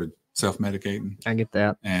kind of started self-medicating. I get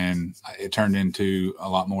that. And it turned into a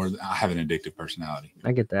lot more. I have an addictive personality.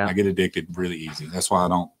 I get that. I get addicted really easy. That's why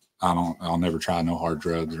I'll never try no hard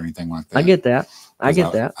drugs or anything like that. I get that.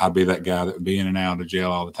 I'd be that guy that would be in and out of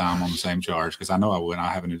jail all the time on the same charge because I know I would. I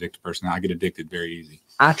have an addictive personality. I get addicted very easy.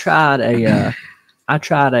 I tried a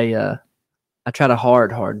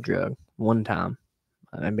hard drug one time.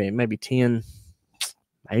 I mean, maybe 10,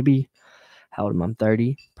 how old am I? I'm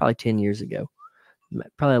 30, probably 10 years ago.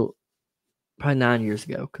 Probably 9 years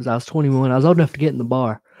ago because I was 21. I was old enough to get in the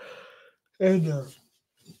bar. And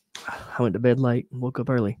I went to bed late, woke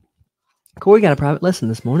up early. Corey got a private lesson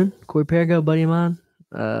this morning. Corey Perigo, buddy of mine.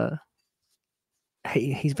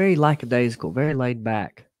 He's very lackadaisical, very laid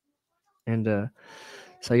back. And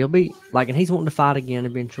so you'll be like, and he's wanting to fight again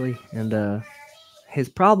eventually. And his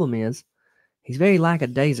problem is he's very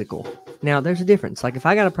lackadaisical. Now, there's a difference. Like if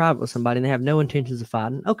I got a private with somebody and they have no intentions of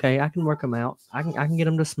fighting, okay, I can work them out. I can get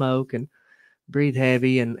them to smoke and breathe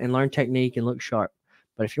heavy and learn technique and look sharp.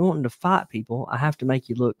 But if you're wanting to fight people, I have to make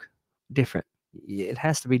you look different. It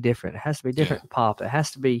has to be different. It has to be different pop. It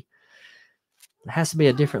has to be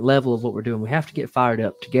a different level of what we're doing. We have to get fired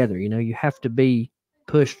up together. You know, you have to be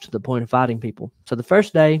pushed to the point of fighting people. So the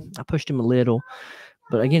first day I pushed him a little,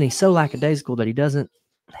 but again, he's so lackadaisical that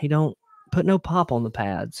he don't put no pop on the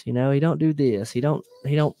pads. You know, he don't do this. He don't,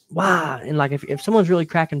 wow. And like if someone's really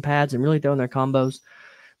cracking pads and really throwing their combos,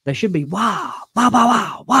 they should be wow, wow, wow,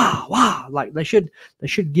 wow, wow, wow. Like they should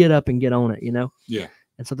get up and get on it, you know? Yeah.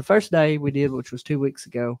 And so the first day we did, which was 2 weeks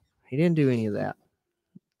ago, he didn't do any of that.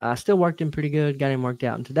 I still worked him pretty good, got him worked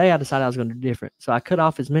out. And today I decided I was going to do different. So I cut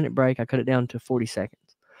off his minute break. I cut it down to 40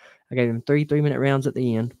 seconds. I gave him 3-minute rounds at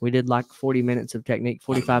the end. We did like 40 minutes of technique,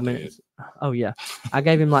 45 minutes. Oh, yeah. I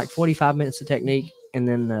gave him like 45 minutes of technique and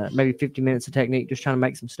then maybe 50 minutes of technique, just trying to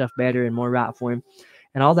make some stuff better and more right for him.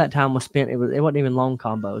 And all that time was spent, it wasn't even long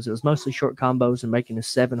combos. It was mostly short combos and making his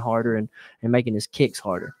 7 harder and making his kicks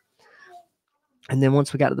harder. And then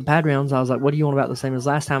once we got to the pad rounds, I was like, what do you want about the same as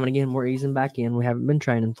last time? And again, we're easing back in. We haven't been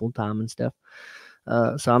training full time and stuff.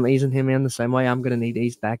 So I'm easing him in the same way I'm going to need to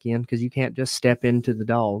ease back in, because you can't just step into the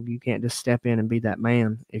dog. You can't just step in and be that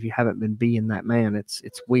man if you haven't been being that man.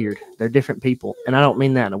 It's weird. They're different people. And I don't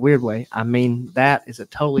mean that in a weird way. I mean that is a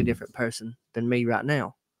totally different person than me right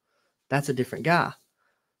now. That's a different guy.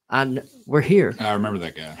 We're here. I remember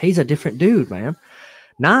that guy. He's a different dude, man.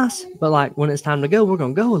 Nice, but like when it's time to go, we're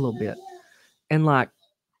going to go a little bit. And like,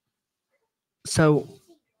 so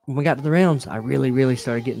when we got to the rounds, I really, really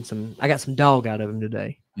started getting I got some dog out of him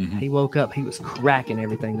today. Mm-hmm. He woke up, he was cracking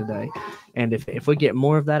everything today. And if we get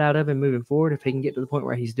more of that out of him moving forward, if he can get to the point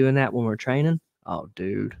where he's doing that when we're training, oh,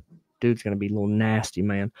 dude's going to be a little nasty,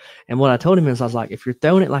 man. And what I told him is, I was like, if you're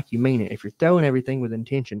throwing it like you mean it, if you're throwing everything with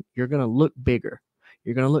intention, you're going to look bigger.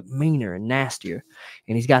 You're going to look meaner and nastier.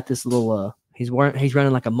 And he's got this little, he's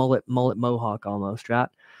running like a mullet mohawk almost, right?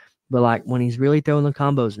 But like when he's really throwing the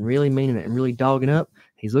combos and really meaning it and really dogging up,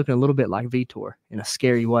 he's looking a little bit like Vitor in a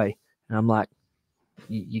scary way. And I'm like,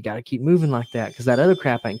 you got to keep moving like that, because that other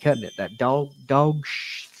crap ain't cutting it. That dog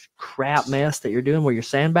crap mess that you're doing where you're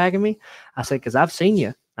sandbagging me. I said, because I've seen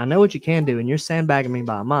you. I know what you can do, and you're sandbagging me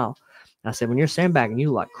by a mile. I said, when you're sandbagging,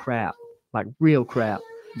 you like crap, like real crap.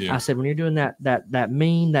 Yeah. I said, when you're doing that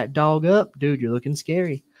mean, that dog up, dude, you're looking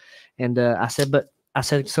scary. And I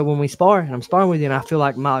said, so when we spar, and I'm sparring with you, and I feel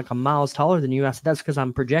like I'm miles taller than you, I said, that's because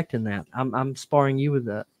I'm projecting that. I'm sparring you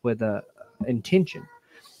with a intention.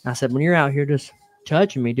 I said, when you're out here just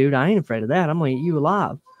touching me, dude, I ain't afraid of that. I'm gonna eat you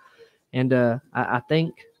alive. And I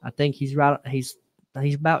think he's right. He's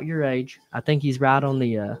about your age. I think he's right on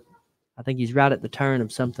the. I think he's right at the turn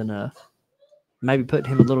of something. Maybe putting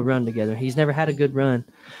him a little run together. He's never had a good run,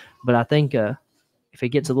 but I think if he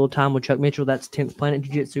gets a little time with Chuck Mitchell, that's 10th Planet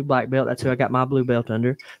Jiu-Jitsu black belt. That's who I got my blue belt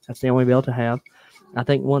under. That's the only belt I have. I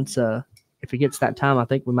think once if he gets that time, I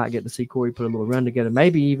think we might get to see Corey put a little run together.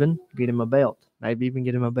 Maybe even get him a belt.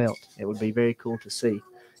 It would be very cool to see.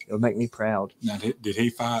 It would make me proud. Now, did he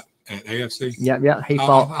fight at AFC? Yeah, he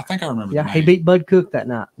fought. I think I remember. Yeah, he beat Bud Cook that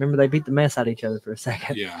night. Remember, they beat the mess out of each other for a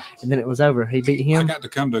second. Yeah, and then it was over. He beat him. I got to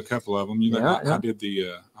come to a couple of them. I did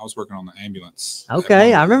the. I was working on the ambulance.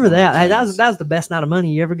 Okay, I remember that. Hey, that was the best night of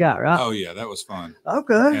money you ever got, right? Oh yeah, that was fun.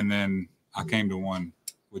 Okay. And then I came to one.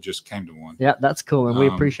 We just came to one. Yeah, that's cool, and we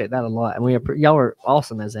appreciate that a lot. And y'all are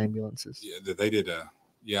awesome as ambulances. Yeah, they did.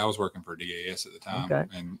 I was working for DAS at the time, okay.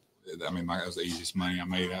 And I mean, that was the easiest money I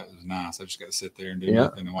made. It was nice. I just got to sit there and do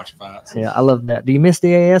nothing and watch fights. Yeah, I love that. Do you miss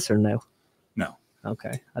DAS or no? No.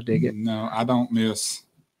 Okay, I dig it. No, I don't miss.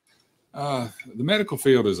 The medical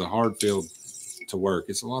field is a hard field to work.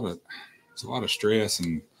 It's a lot of stress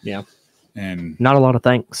and not a lot of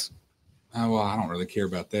thanks. Well, I don't really care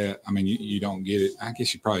about that. I mean, you don't get it. I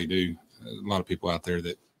guess you probably do. There's a lot of people out there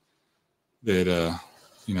that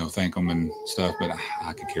thank them and stuff, but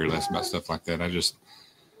I could care less about stuff like that. I just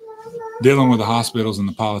dealing with the hospitals and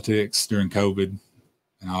the politics during COVID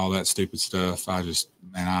and all that stupid stuff. I'd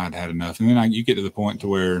had enough. And then you get to the point to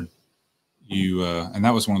where you, and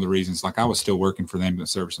that was one of the reasons, like I was still working for the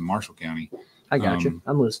ambulance service in Marshall County. I got you.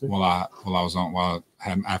 I'm listening.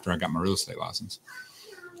 After I got my real estate license.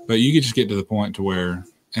 But you could just get to the point to where,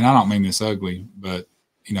 and I don't mean this ugly, but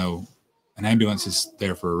an ambulance is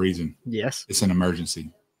there for a reason. Yes. It's an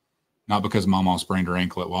emergency. Not because Mama sprained her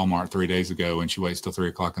ankle at Walmart 3 days ago and she waits till 3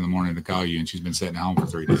 o'clock in the morning to call you and she's been sitting at home for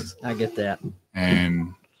 3 days. I get that.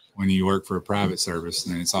 And when you work for a private service,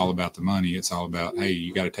 then it's all about the money. It's all about, hey,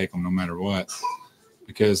 you got to take them no matter what,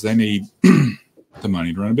 because they need the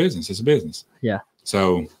money to run a business. It's a business. Yeah.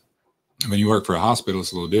 So when you work for a hospital,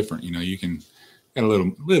 it's a little different. You can get a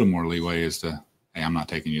little more leeway as to, hey, I'm not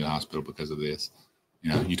taking you to the hospital because of this.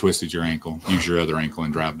 You twisted your ankle, use your other ankle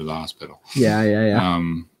and drive to the hospital.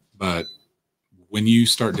 Yeah. But when you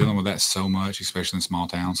start dealing with that so much, especially in small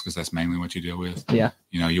towns, because that's mainly what you deal with. Yeah.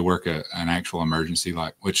 You work an actual emergency,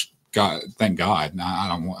 thank God.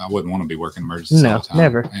 I wouldn't want to be working emergencies all the time.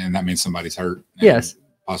 Never. And that means somebody's hurt. Yes.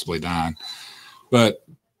 Possibly dying. But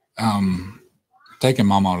taking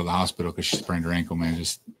Mama out of the hospital because she sprained her ankle, man,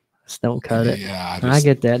 just don't cut it. Yeah. I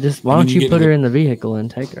get that. Just why don't you put her in the vehicle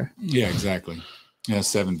and take her? Yeah, exactly. Yeah,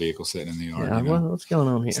 7 vehicles sitting in the yard. Yeah, well, what's going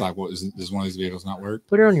on here? It's like, does one of these vehicles not work?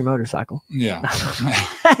 Put her on your motorcycle. Yeah.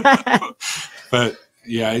 But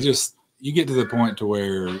yeah, you get to the point to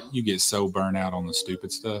where you get so burnt out on the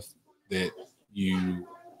stupid stuff that you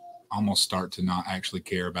almost start to not actually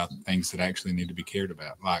care about things that actually need to be cared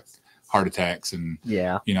about, like heart attacks and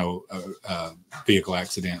vehicle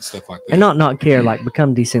accidents, stuff like that. And not care, like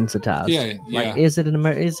become desensitized. Yeah. Like, is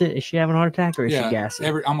she having a heart attack or is she gassy?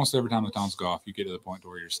 Almost every time the tones go off, you get to the point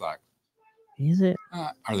where you're just like, Is it?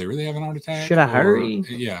 Are they really having a heart attack? Should I hurry?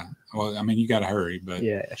 Yeah. Well, I mean, you got to hurry, but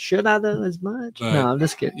Yeah. Should I though as much? But, No, I'm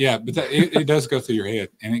just kidding. yeah, but it does go through your head,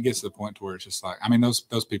 and it gets to the point to where it's just like, I mean, those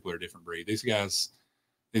people are a different breed. These guys,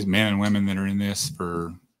 these men and women that are in this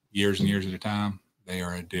for years and years at a time, they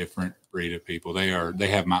are a different breed of people. They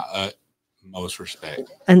have my utmost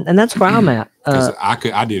respect, and that's where I'm at.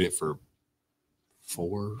 I did it for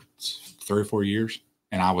 3 or 4 years,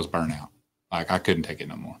 and I was burnt out. Like I couldn't take it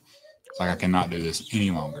no more. It's like I cannot do this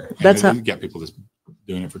any longer. And you got people that's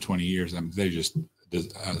doing it for 20 years. I mean, they just an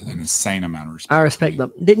insane amount of respect. I respect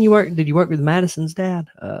them. Did you work with Madison's dad?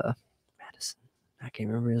 Madison. I can't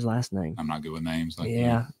remember his last name. I'm not good with names. Like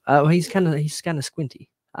yeah. He's kind of squinty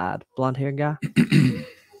eyed, blonde haired guy.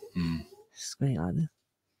 Squinty like this.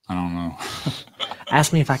 I don't know.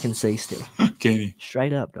 Ask me if I can see still. Can you?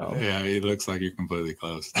 Straight up, dog. Yeah, it looks like you're completely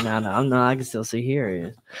closed. No, I'm not. I can still see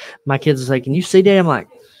here. My kids are like, "Can you see, Dad?" I'm like,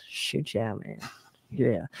 "Shoot, yeah, man.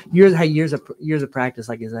 Yeah, years of practice.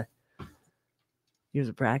 Like, is that years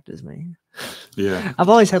of practice, man?" Yeah. I've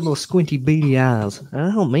always had little squinty, beady eyes.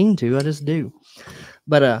 I don't mean to. I just do.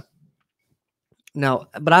 But no.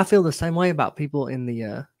 But I feel the same way about people in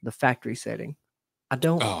the factory setting. I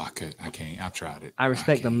don't. Oh, I can't. I've tried it. I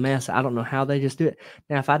respect the mess. I don't know how they just do it.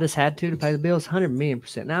 Now, if I just had to pay the bills,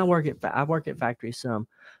 100,000,000%. Now I work at factories some,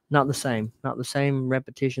 not the same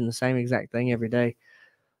repetition, the same exact thing every day.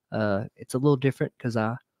 It's a little different because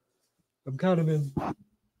I'm kind of in.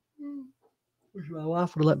 Wish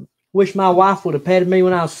my wife would have petted me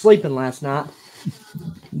when I was sleeping last night.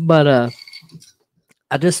 But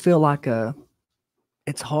I just feel like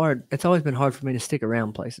it's hard. It's always been hard for me to stick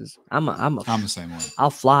around places. I'm the same way. I'll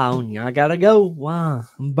fly on you. I gotta go. Wow,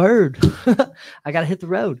 I'm a bird. I gotta hit the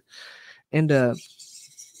road. And the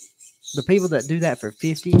people that do that for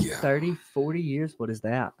 50, 30, 40 years, what is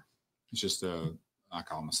that? It's just I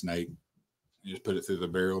call them a snake. You just put it through the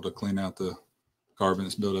barrel to clean out the carbon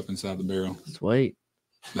that's built up inside the barrel. Sweet.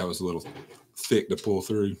 That was a little thick to pull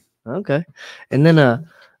through. Okay. And then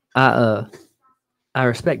I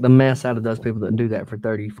respect the mess out of those people that do that for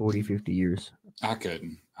 30, 40, 50 years. I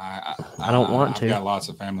couldn't. I don't want to. I've got lots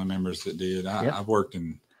of family members that did. I've worked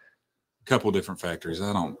in a couple different factories.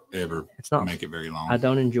 I don't ever make it very long. I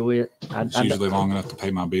don't enjoy it. It's usually long enough to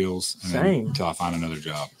pay my bills until I find another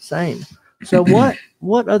job. Same. So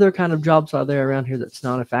what other kind of jobs are there around here that's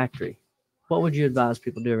not a factory? What would you advise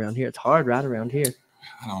people do around here? It's hard right around here.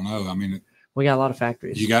 I don't know. I mean, we got a lot of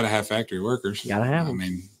factories. You got to have factory workers. You got to have them. I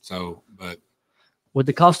mean, but with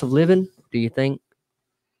the cost of living, do you think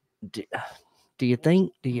the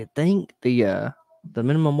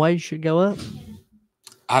minimum wage should go up?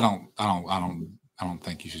 I don't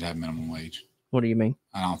think you should have minimum wage. What do you mean?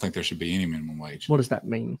 I don't think there should be any minimum wage. What does that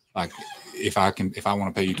mean? Like if I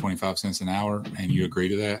want to pay you 25 cents an hour and you agree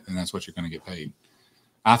to that, then that's what you're going to get paid.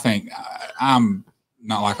 I think I'm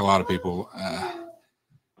not like a lot of people.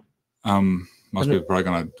 Most people are probably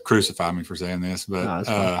going to crucify me for saying this, but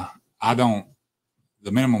I don't.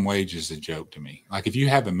 The minimum wage is a joke to me. Like if you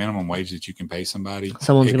have a minimum wage that you can pay somebody,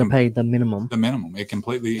 someone's going to pay the minimum. The minimum. It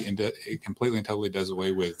completely and totally does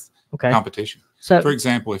away with competition. So, for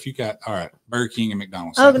example, if you got Burger King and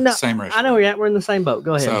McDonald's, same restaurant. I know where you're at. We're in the same boat.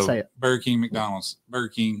 Go ahead and say it. Burger King, McDonald's. Burger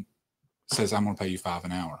King says I'm going to pay you $5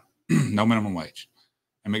 an hour, no minimum wage,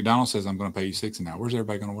 and McDonald's says I'm going to pay you $6 an hour. Where's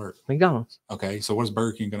everybody going to work? McDonald's. Okay, so what's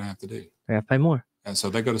Burger King going to have to do? They have to pay more, and so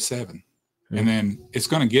they go to $7, and then it's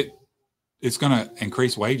going to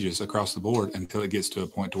increase wages across the board until it gets to a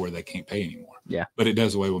point to where they can't pay anymore. Yeah. But it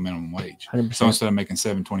does away with minimum wage. 100%. So instead of making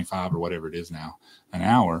 $7.25 or whatever it is now an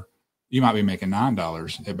hour, you might be making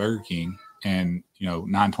 $9 at Burger King and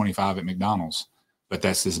 $9.25 at McDonald's. But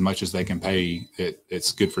that's as much as they can pay.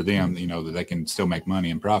 It's good for them, that they can still make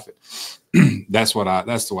money and profit. That's why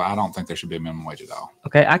I don't think there should be a minimum wage at all.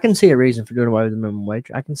 Okay, I can see a reason for doing away with the minimum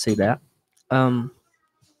wage. I can see that. And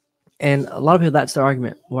a lot of people, that's their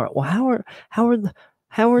argument. Well, how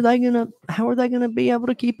are they gonna be able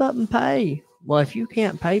to keep up and pay? Well, if you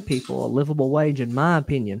can't pay people a livable wage, in my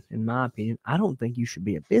opinion, I don't think you should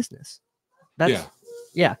be a business.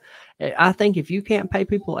 Yeah. I think if you can't pay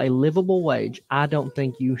people a livable wage, I don't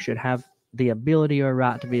think you should have the ability or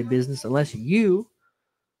right to be a business unless you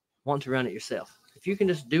want to run it yourself. If you can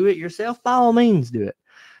just do it yourself, by all means do it.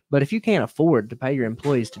 But if you can't afford to pay your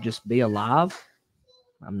employees to just be alive,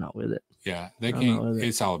 I'm not with it. Yeah, they can't.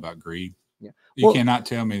 It's all about greed. Yeah, you cannot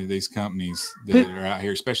tell me that these companies that are out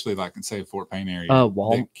here, especially like in say Fort Payne area,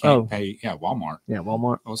 Walmart. Can't pay. Yeah, Walmart. Yeah,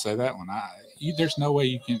 Walmart. I'll say that one. There's no way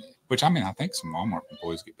you can. Which I think some Walmart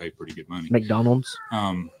employees get paid pretty good money. McDonald's.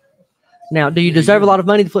 Now, do you deserve a lot of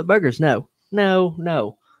money to flip burgers? No.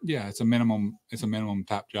 Yeah, it's a minimum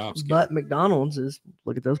type job scale. But McDonald's is,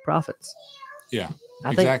 look at those profits. Yeah,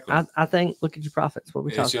 exactly. I think look at your profits. What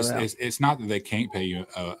we talking about? It's not that they can't pay you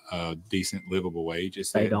a decent livable wage.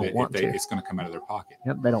 It's they that don't want to. It's going to come out of their pocket.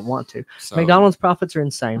 Yep, they don't want to. So, McDonald's profits are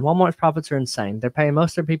insane. Walmart's profits are insane. They're paying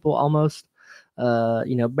most of their people almost,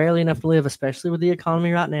 barely enough to live, especially with the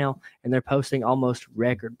economy right now. And they're posting almost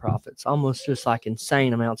record profits, almost just like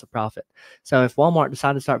insane amounts of profit. So if Walmart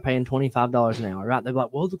decided to start paying $25 an hour, right? They're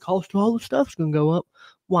like, well, the cost of all the stuff's going to go up.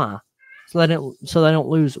 Why? So they don't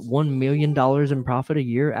lose $1 million in profit a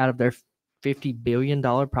year out of their $50 billion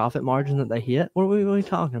profit margin that they hit. What are we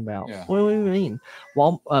talking about? Yeah. What do we mean?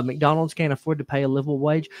 McDonald's can't afford to pay a livable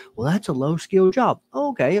wage. Well, that's a low skill job.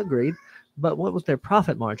 Okay, agreed. But what was their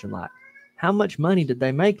profit margin like? How much money did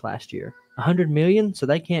they make last year? 100 million. So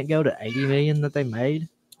they can't go to 80 million that they made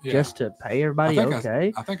just to pay everybody.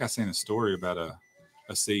 I think I seen a story about a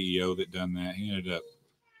CEO that done that. He ended up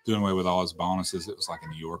doing away with all his bonuses. It was like in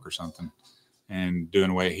New York or something, and doing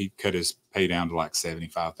away. He cut his pay down to like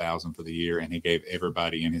 $75,000 for the year, and he gave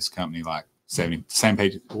everybody in his company like same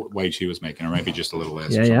wage he was making, or maybe just a little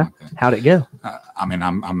less. Yeah. Like that. How'd it go? I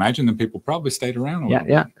imagine the people probably stayed around.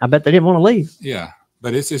 Yeah. I bet they didn't want to leave. Yeah,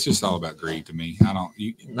 but it's just all about greed to me.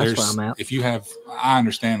 That's where I'm at. If you have, I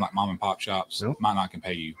understand like mom and pop shops might not can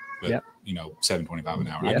pay you, but $7.25 an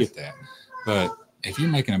hour. Yes. I get that, but if you're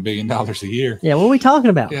making $1 billion a year. Yeah, what are we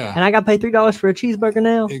talking about? Yeah. And I got paid $3 for a cheeseburger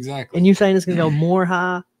now. Exactly. And you saying it's going to go more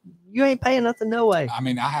high? You ain't paying nothing, no way. I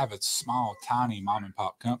mean, I have a small, tiny mom and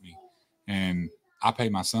pop company, and I pay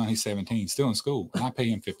my son, he's 17, still in school, and I pay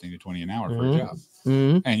him $15 to $20 an hour for a job.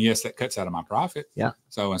 Mm-hmm. And yes, that cuts out of my profit. Yeah.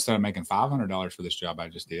 So instead of making $500 for this job I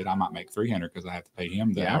just did, I might make $300 because I have to pay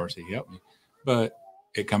him the hours he helped me. But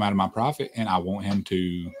it come out of my profit, and I want him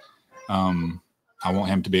to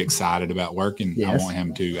be excited about working. Yes. I want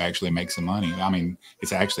him to actually make some money. I mean,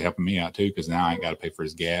 it's actually helping me out too, because now I ain't got to pay for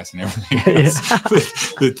his gas and everything else.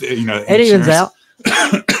 It evens out.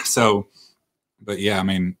 So, but yeah, I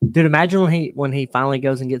mean, dude, imagine when he finally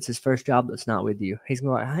goes and gets his first job that's not with you. He's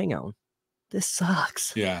going to like, hang on, this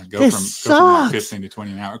sucks. Yeah, go from like 15 to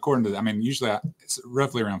 20 an hour. According to, usually it's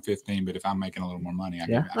roughly around 15, but if I'm making a little more money, I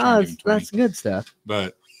give him 20. That's good stuff.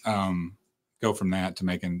 But go from that to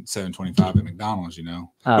making $7.25 at McDonald's,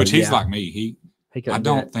 which he's like me. I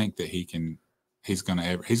don't think that he's going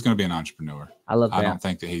to be an entrepreneur. I love that. I don't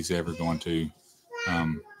think that he's ever going to,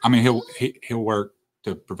 he'll work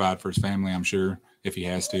to provide for his family, I'm sure, if he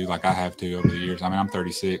has to, like I have to over the years. I'm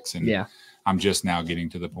 36 and I'm just now getting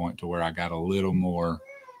to the point to where I got a little more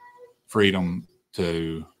freedom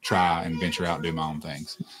to try and venture out and do my own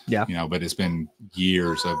things. Yeah. But it's been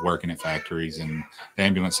years of working at factories and the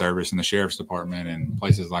ambulance service and the sheriff's department and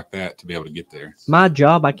places like that to be able to get there. My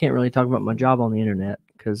job, I can't really talk about my job on the internet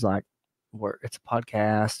because it's a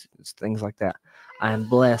podcast, it's things like that. I am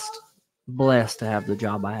blessed to have the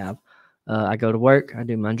job I have. I go to work, I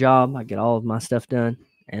do my job, I get all of my stuff done,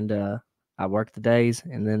 and I work the days,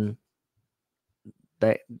 and then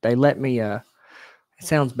they let me it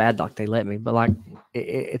sounds bad like they let me, but like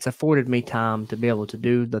it's afforded me time to be able to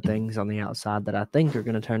do the things on the outside that I think are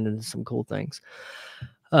going to turn into some cool things.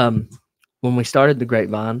 When we started the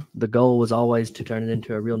Grapevine, the goal was always to turn it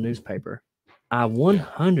into a real newspaper. I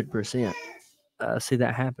 100% see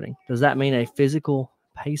that happening. Does that mean a physical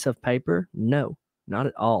piece of paper? No, not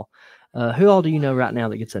at all. Who all do you know right now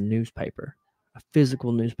that gets a newspaper, a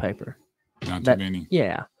physical newspaper? Not too many.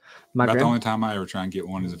 Yeah. About the only time I ever try and get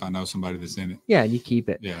one is if I know somebody that's in it. Yeah, you keep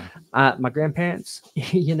it. Yeah. My grandparents,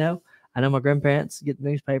 I know my grandparents get the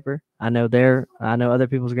newspaper. I know other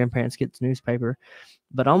people's grandparents get the newspaper,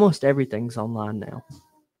 but almost everything's online now.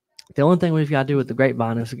 The only thing we've got to do with the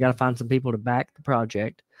Grapevine is we got to find some people to back the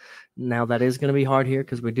project. Now that is going to be hard here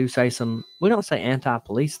because we don't say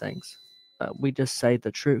anti-police things. We just say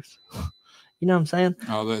the truth. You know what I'm saying?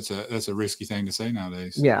 Oh, that's a risky thing to say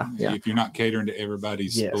nowadays. Yeah. If you're not catering to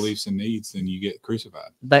everybody's beliefs and needs, then you get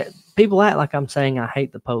crucified. But people act like I'm saying I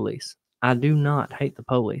hate the police. I do not hate the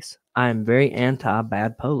police. I am very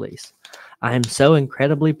anti-bad police. I am so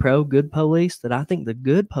incredibly pro-good police that I think the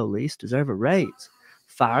good police deserve a raise.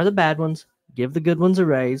 Fire the bad ones. Give the good ones a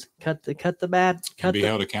raise. Cut the bad. Be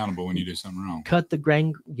held accountable when you do something wrong. Cut the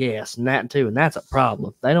grain. Yes, and that too. And that's a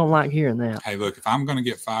problem. They don't like hearing that. Hey, look, if I'm going to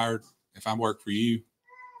get fired, if I work for you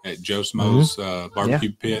at Joe Smo's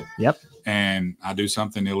barbecue pit, and I do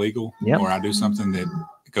something illegal, or I do something that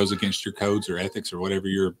goes against your codes or ethics or whatever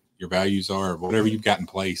your values are, or whatever you've got in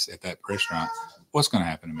place at that restaurant, what's going to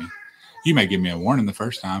happen to me? You may give me a warning the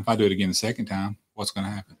first time. If I do it again the second time, what's going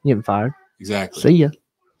to happen? You get fired. Exactly. See ya.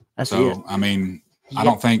 So, I mean, I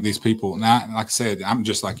don't think these people. Now, like I said, I'm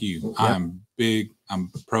just like you. I'm big.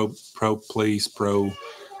 I'm pro police, pro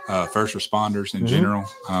first responders in general.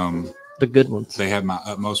 The good ones. They have my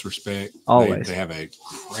utmost respect. Always. They have a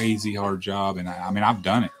crazy hard job, and I mean, I've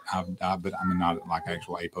done it. But I mean, not like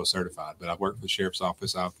actual APO certified, but I've worked for the sheriff's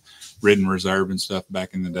office. I've ridden reserve and stuff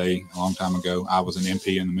back in the day, a long time ago. I was an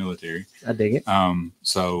MP in the military. I dig it.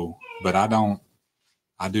 So, but I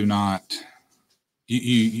do not.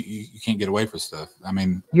 You can't get away from stuff. I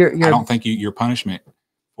mean, I don't think your punishment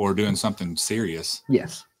for doing something serious.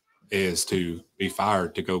 Yes. Is to be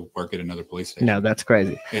fired to go work at another police station. No, that's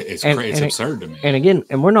crazy. It's absurd to me. And again,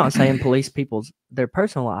 and we're not saying police people's their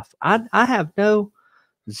personal life. I have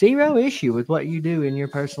zero issue with what you do in your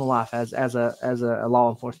personal life as a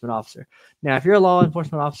law enforcement officer. Now, if you're a law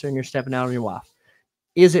enforcement officer and you're stepping out on your wife,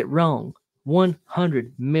 is it wrong?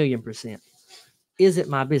 100,000,000%. Is it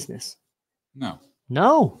my business? No.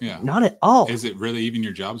 No, not at all. Is it really even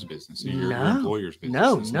your job's business? Or your employer's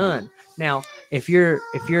business? No, none. Now, if you're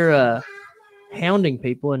hounding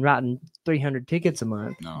people and writing 300 tickets a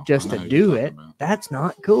month just to do it, that's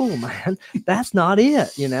not cool, man. That's not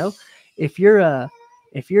it. You know, if you're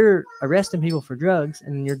arresting people for drugs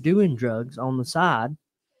and you're doing drugs on the side,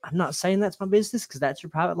 I'm not saying that's my business because that's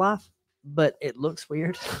your private life, but it looks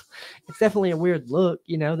weird. It's definitely a weird look,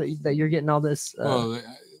 you know, that you're getting all this.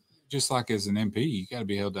 Just like as an MP, you got to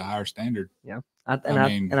be held to a higher standard. Yeah, I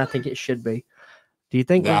think it should be. Do you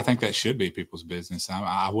think? I think that should be people's business.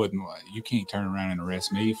 I wouldn't. You can't turn around and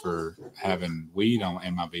arrest me for having weed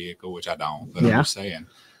in my vehicle, which I don't. But I'm just saying,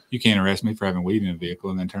 you can't arrest me for having weed in a vehicle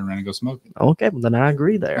and then turn around and go smoke it. Okay, well then I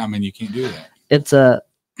agree there. I mean, you can't do that. It's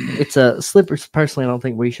a slippery. Personally, I don't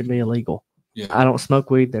think weed should be illegal. Yeah. I don't smoke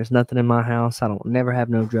weed. There's nothing in my house. I don't never have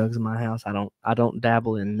no drugs in my house. I don't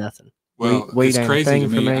dabble in nothing. Well, weed it's crazy to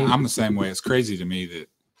me. I'm the same way. It's crazy to me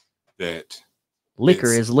that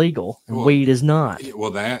liquor is legal and weed is not.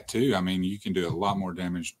 Well, that too. I mean, you can do a lot more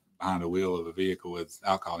damage behind the wheel of a vehicle with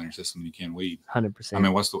alcohol in your system than you can weed. 100%. I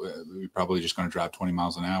mean, you're probably just going to drive 20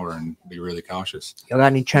 miles an hour and be really cautious. You got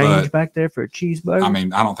any change back there for a cheeseburger? I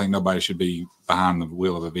mean, I don't think nobody should be behind the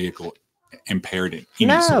wheel of a vehicle impaired in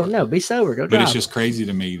any sort. No, be sober. Go drive. But it's just crazy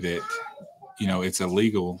to me that, you know, it's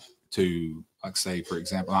illegal to, like, say, for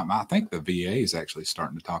example, I think the VA is actually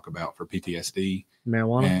starting to talk about for PTSD.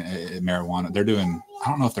 Marijuana. They're doing, I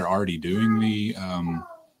don't know if they're already doing the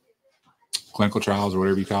clinical trials or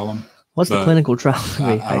whatever you call them. What's the clinical trial?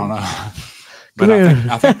 I don't know. But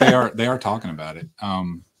I think they are talking about it.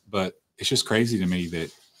 But it's just crazy to me that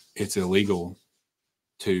it's illegal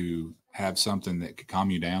to have something that could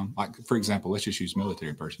calm you down. Like, for example, let's just use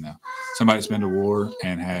military personnel. Somebody that's been to war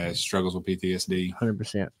and has struggles with PTSD.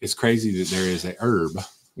 100%. It's crazy that there is a herb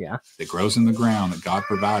that grows in the ground that God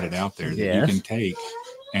provided out there that you can take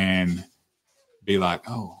and be like,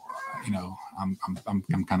 oh, you know, I'm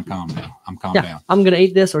kind of calm now. I'm calmed down. I'm going to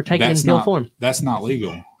eat this or take it in pill form. That's not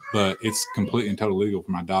legal, but it's completely and totally legal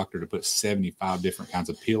for my doctor to put 75 different kinds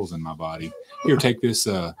of pills in my body. Here, take this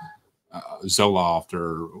Zoloft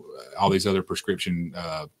or all these other prescription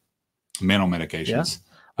mental medications. Yeah.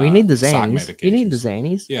 Well, you need the Xannies. You need the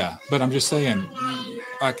Xannies. Yeah, but I'm just saying,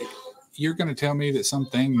 like, you're going to tell me that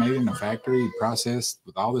something made in a factory, processed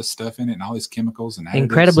with all this stuff in it and all these chemicals and additives,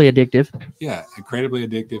 incredibly addictive. Yeah, incredibly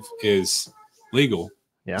addictive is legal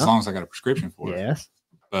as long as I got a prescription for it. Yes.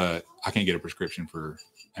 But I can't get a prescription for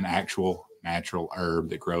an actual natural herb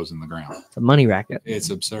that grows in the ground. It's a money racket. It's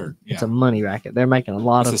absurd. Yeah. It's a money racket. They're making a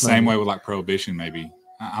lot of money. It's the same way with like prohibition, maybe.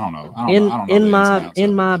 I don't know.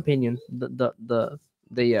 In my opinion, the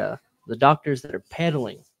doctors that are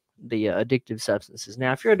peddling the addictive substances.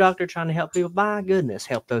 Now, if you're a doctor trying to help people, by goodness,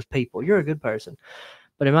 help those people. You're a good person.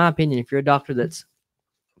 But in my opinion, if you're a doctor that's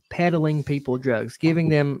peddling people drugs, giving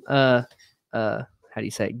them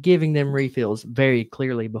giving them refills very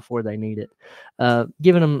clearly before they need it,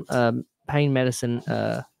 giving them pain medicine,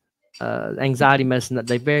 anxiety medicine that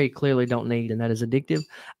they very clearly don't need, and that is addictive,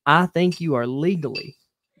 I think you are legally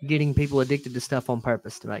getting people addicted to stuff on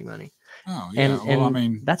purpose to make money. Oh, yeah. And I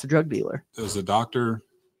mean, that's a drug dealer. Does a doctor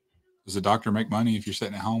make money if you're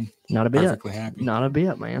sitting at home? Not a bit. Perfectly happy. Not a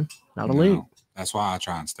bit, man. Not a lick. That's why I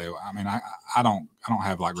try and stay away. I mean, I don't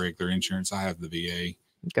have like regular insurance. I have the VA.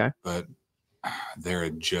 Okay. But they're a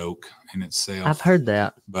joke in itself. I've heard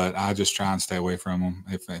that. But I just try and stay away from them.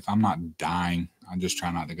 If I'm not dying, I just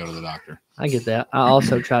try not to go to the doctor. I get that. I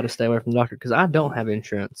also try to stay away from the doctor because I don't have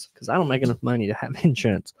insurance, because I don't make enough money to have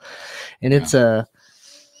insurance. And it's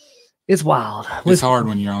wild. It's hard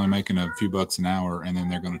when you're only making a few bucks an hour and then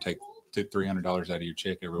they're going to take $300 out of your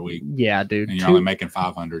check every week. Yeah, dude. And you're only making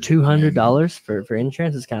 $500. $200 for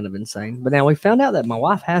insurance is kind of insane. But now we found out that my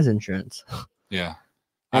wife has insurance. Yeah.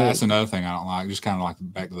 And- That's another thing I don't like. Just kind of like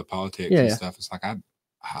back to the politics and stuff. It's like, I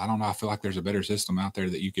don't know. I feel like there's a better system out there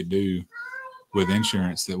that you could do with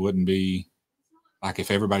insurance that wouldn't be like if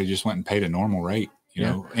everybody just went and paid a normal rate. You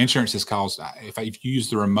know, insurance is caused if you use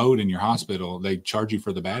the remote in your hospital, they charge you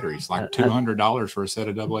for the batteries, like $200 for a set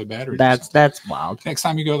of AA batteries. That's wild. Next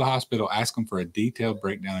time you go to the hospital, ask them for a detailed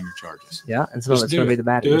breakdown of your charges. Yeah, and so it's going to be the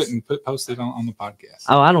batteries. Do it and post it on the podcast.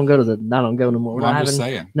 Oh, I don't go no more. Well, I'm just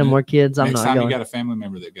saying. No more kids. I'm next not time going. You got a family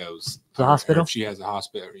member that goes to the hospital. Or if she has a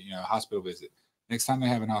hospital visit. Next time they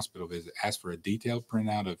have a hospital visit, ask for a detailed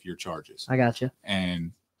printout of your charges. I got you.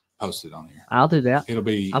 And post it on here. I'll do that. It'll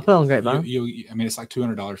be. I'll put it on Grapevine. I mean, it's like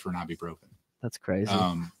 $200 for an ibuprofen. That's crazy.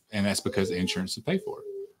 And that's because the insurance will pay for it.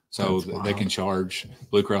 So they can charge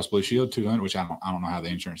Blue Cross Blue Shield $200, which I don't know how the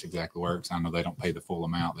insurance exactly works. I know they don't pay the full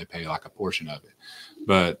amount; they pay like a portion of it.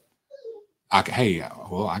 But I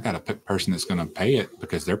got a person that's going to pay it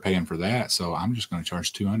because they're paying for that. So I'm just going to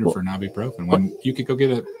charge $200 for an ibuprofen when you could go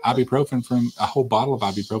get a whole bottle of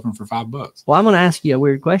ibuprofen for $5. Well, I'm going to ask you a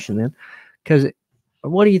weird question then, because.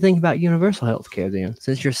 What do you think about universal health care then?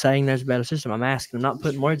 Since you're saying there's a better system, I'm asking. I'm not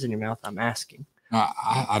putting words in your mouth. I'm asking.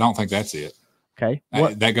 I don't think that's it. Okay.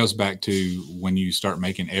 That goes back to when you start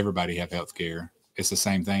making everybody have health care. It's the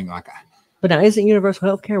same thing. But now, isn't universal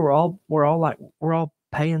health care? We're all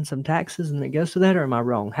paying some taxes and it goes to that, or am I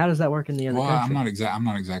wrong? How does that work in the other country? I'm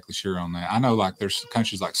not exactly sure on that. I know like there's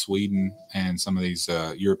countries like Sweden and some of these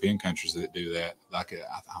European countries that do that. Like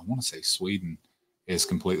I want to say Sweden is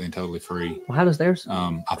completely and totally free. Well, how does theirs?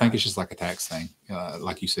 I think it's just like a tax thing.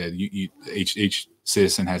 Like you said, each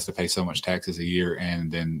citizen has to pay so much taxes a year, and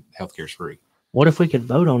then healthcare is free. What if we could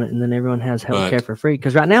vote on it and then everyone has healthcare for free?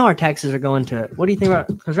 Because right now our taxes are going to. What do you think about?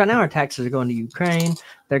 Because right now our taxes are going to Ukraine.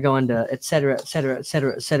 They're going to et cetera, et cetera, et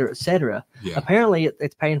cetera, et cetera, et cetera. Yeah. Apparently,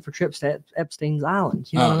 it's paying for trips to Epstein's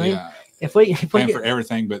Island. You know what I mean? Yeah. If we paying for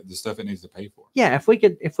everything, but the stuff it needs to pay for. Yeah, if we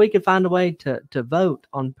could find a way to vote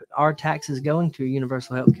on our taxes going to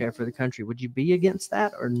universal health care for the country, would you be against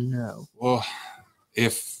that or no? Well, we'd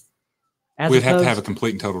have to have a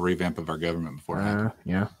complete and total revamp of our government before it happened.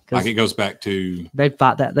 Yeah, like it goes back to they'd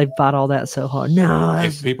fight all that so hard. No,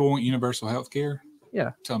 if people want universal health care,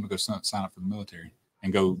 tell them to go sign up for the military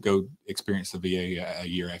and go experience the VA a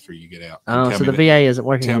year after you get out. Oh, so the VA isn't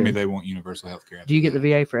working. Tell me they want universal health care. Do you get the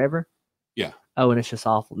VA forever? Yeah. Oh, and it's just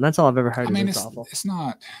awful. And that's all I've ever heard. It's awful. It's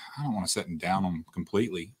not. I don't want to set them down them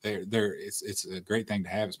completely. It's a great thing to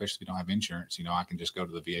have, especially if you don't have insurance. You know, I can just go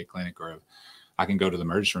to the VA clinic or I can go to the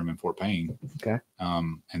emergency room in Fort Payne. Okay.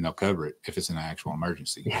 And they'll cover it if it's an actual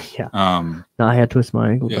emergency. Yeah. No, I had to twist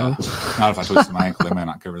my ankle. Yeah. Not if I twisted my ankle, they may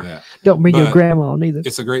not cover that. Don't bring your grandma neither.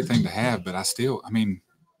 It's a great thing to have, but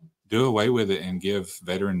do away with it and give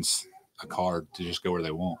veterans a card to just go where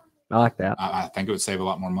they want. I like that. I think it would save a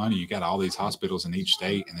lot more money. You got all these hospitals in each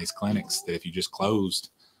state and these clinics that if you just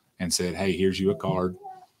closed and said, hey, here's you a card,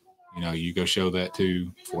 you go show that to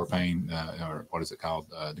Fort Payne, or what is it called?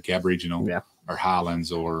 DeKalb Regional or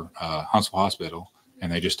Highlands or Huntsville Hospital, and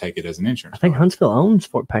they just take it as an insurance. I think Huntsville owns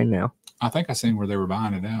Fort Payne now. I think I seen where they were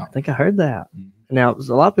buying it out. I think I heard that. Mm-hmm. Now,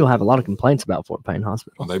 a lot of people have a lot of complaints about Fort Payne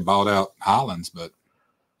Hospital. Well, they bought out Highlands, but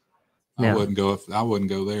I wouldn't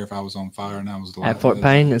go there if I was on fire and I was at Fort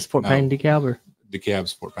Payne. Is Fort Payne DeKalb or?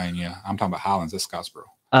 DeKalb's Fort Payne, yeah. I'm talking about Highlands. That's Scottsboro.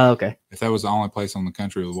 Oh, okay. If that was the only place on the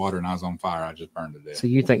country with water and I was on fire, I just burned to death. So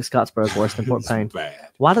you think Scottsboro is worse than Fort Payne? Bad.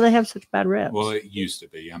 Why do they have such bad reps? Well, it used to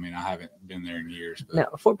be. I mean, I haven't been there in years. But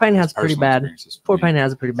no, Fort Payne has pretty bad. Fort Payne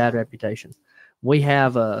has a pretty bad reputation. We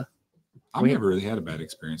have I've never really had a bad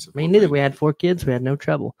experience. Me neither. We had 4 kids. We had no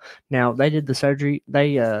trouble. Now they did the surgery.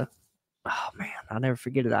 They oh man, I'll never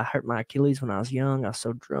forget it. I hurt my Achilles when I was young. I was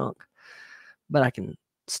so drunk, but I can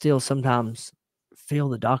still sometimes feel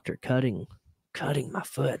the doctor cutting my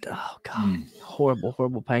foot. Oh God,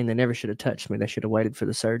 horrible pain. They never should have touched me. They should have waited for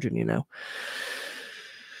the surgeon,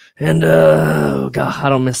 And oh God, I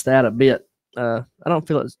don't miss that a bit. I don't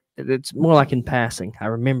feel it's more like in passing. I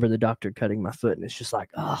remember the doctor cutting my foot, and it's just like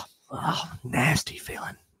oh nasty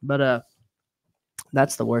feeling. But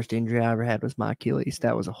that's the worst injury I ever had was my Achilles.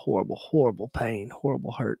 That was a horrible pain,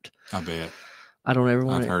 horrible hurt. I bet. I don't ever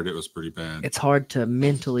want. I've heard it was pretty bad. It's hard to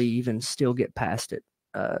mentally even still get past it.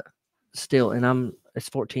 Still, and it's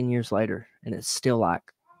 14 years later, and it's still like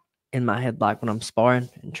in my head, like when I'm sparring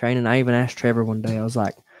and training. I even asked Trevor one day, I was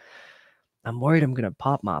like, I'm worried I'm gonna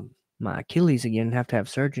pop my Achilles again and have to have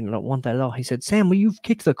surgery. I don't want that at all. He said, Sam, well, you've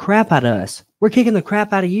kicked the crap out of us. We're kicking the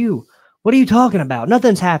crap out of you. What are you talking about?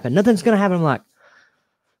 Nothing's happened. Nothing's gonna happen. I'm like,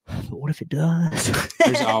 but what if it does?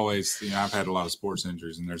 There's always, I've had a lot of sports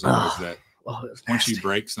injuries, and there's always that once you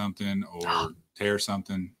break something or tear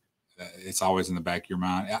something, it's always in the back of your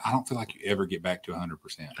mind. I don't feel like you ever get back to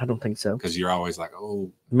 100%. I don't think so. Because you're always like,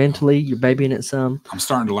 oh. Mentally, you're babying it some. I'm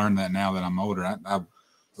starting to learn that now that I'm older. I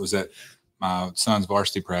was at my son's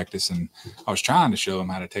varsity practice, and I was trying to show him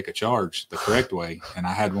how to take a charge the correct way. And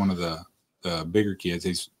I had one of the bigger kids.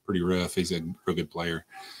 He's pretty rough. He's a real good player.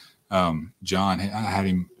 John,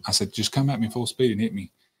 I said, just come at me full speed and hit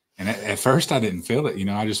me. And at first I didn't feel it.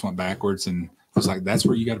 I just went backwards, and I was like, that's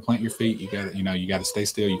where you got to plant your feet. You got to, you got to stay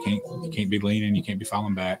still. You can't be leaning. You can't be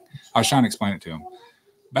falling back. I was trying to explain it to him.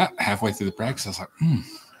 About halfway through the practice, I was like,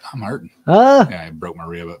 I'm hurting. Yeah, I broke my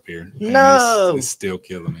rib up here. No. It's still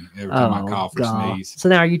killing me. Every time I cough or sneeze. So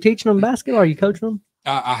now are you teaching them basketball? Or are you coaching them?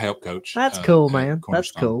 I help coach. That's cool, man.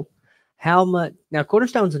 That's cool. How much? Now,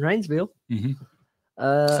 Cornerstone's in Rainsville. Mm-hmm.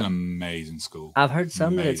 It's an amazing school. I've heard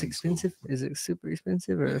some that it's expensive. School. Is it super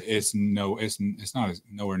expensive? Or it's not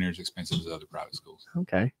nowhere near as expensive as other private schools.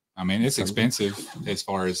 Okay. I mean, it's expensive as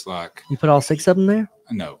far as like. You put all 6 of them there?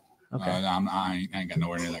 No. Okay. I ain't got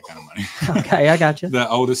nowhere near that kind of money. Okay, I got you. The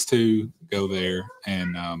oldest 2 go there,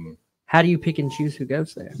 and how do you pick and choose who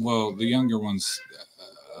goes there? Well, the younger ones,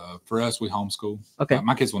 for us, we homeschool. Okay.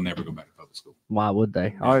 My kids will never go back to public school. Why would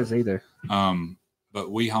they? Ours either. But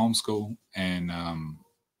we homeschool, and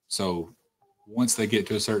so once they get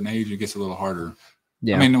to a certain age, it gets a little harder.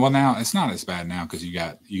 Yeah. I mean, well, now it's not as bad now because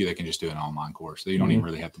they can just do an online course, so you don't even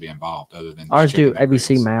really have to be involved other than ours do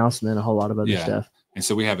ABC Mouse and then a whole lot of other stuff. And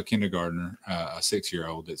so we have a kindergartner, a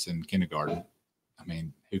 6-year-old that's in kindergarten. I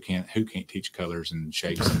mean, who can't teach colors and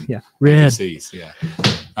shapes and red. ABCs, yeah.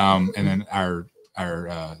 And then our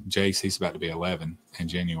Jace, he's about to be 11 in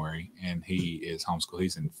January, and he is homeschooled.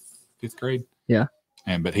 He's in 5th grade. Yeah.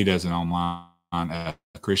 But he does an online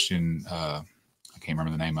Christian. I can't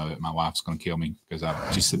remember the name of it. My wife's going to kill me because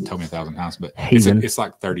she told me 1,000 times, but it's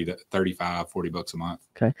like 30 to 35, $40 a month.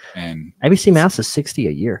 Okay. And ABC Mouse is $60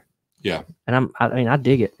 a year. Yeah. And I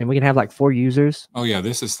dig it. And we can have like 4 users. Oh yeah.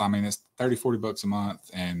 It's $30, $40 a month.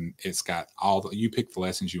 And it's got you pick the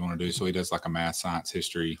lessons you want to do. So he does like a math, science,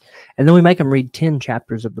 history. And then we make him read 10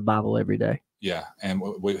 chapters of the Bible every day. Yeah. And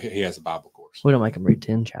he has a Bible course. We don't make him read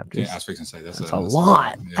 10 chapters. Yeah, I was fixing to say that's a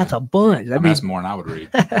lot. Yeah. That's a bunch. That's more than I would read.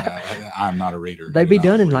 I'm not a reader. They'd be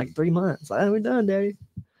done in like 3 months. Like, we're done, Daddy.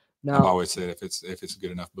 No. I've always said if it's a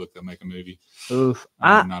good enough book, they'll make a movie. Oof.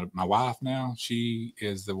 My wife now, she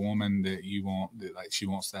is the woman that you want. Like she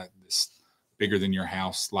wants this bigger than your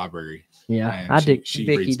house library. Yeah, and I dig.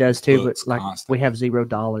 Vicky does too, but like constantly. We have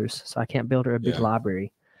 $0, so I can't build her a big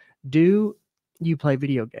library. Do you play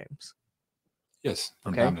video games? Yes,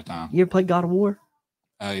 from time to time. You ever played God of War?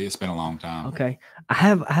 It's been a long time. Okay, I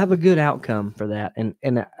have a good outcome for that, and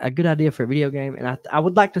a good idea for a video game, and I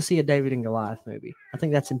would like to see a David and Goliath movie. I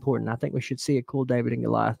think that's important. I think we should see a cool David and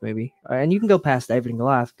Goliath movie, and you can go past David and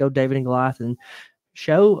Goliath. Go David and Goliath and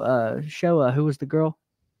show who was the girl?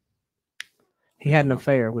 He had an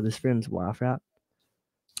affair with his friend's wife, right?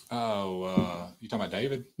 Oh, you talking about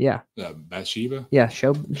David? Yeah. Bathsheba? Yeah,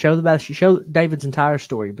 show David's entire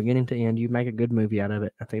story, beginning to end. You make a good movie out of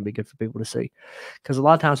it. I think it'd be good for people to see, because a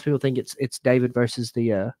lot of times people think it's David versus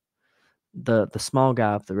the small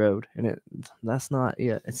guy up the road, and that's not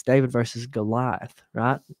it. It's David versus Goliath,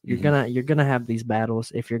 right? You're gonna have these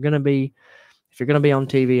battles if you're gonna be on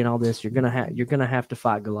TV and all this. You're gonna have to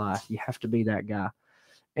fight Goliath. You have to be that guy,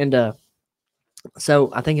 and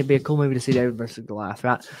so I think it'd be a cool movie to see David versus Goliath,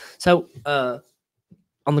 right? So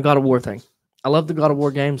on the God of War thing, I love the God of War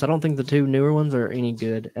games. I don't think the 2 newer ones are any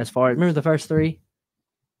good as far as, remember the first 3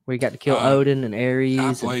 where you got to kill Odin and Ares?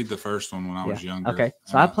 I played the first one when I was younger. Okay,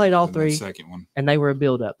 so I played all 3. The second one, and they were a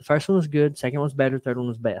build up. The first one was good, second one was better, third one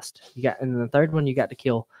was best. And then the third one you got to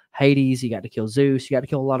kill Hades, you got to kill Zeus, you got to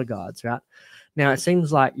kill a lot of gods, right? Now it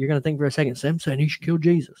seems like you're gonna think for a second, Sam saying he should kill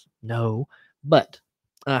Jesus. No, but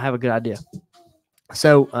I have a good idea.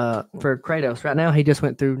 So for Kratos, right now he just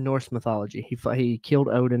went through Norse mythology. He killed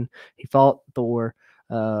Odin. He fought Thor.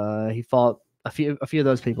 He fought a few of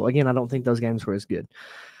those people. Again, I don't think those games were as good.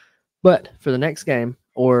 But for the next game,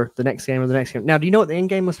 or the next game, or the next game. Now, do you know what the end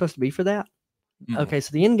game was supposed to be for that? Mm-hmm. Okay,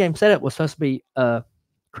 so the end game setup was supposed to be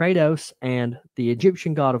Kratos and the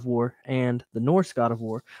Egyptian god of war and the Norse god of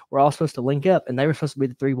war were all supposed to link up, and they were supposed to be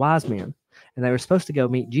the 3 wise men. And they were supposed to go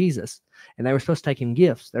meet Jesus, and they were supposed to take him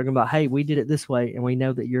gifts. They're going to be like, hey, we did it this way, and we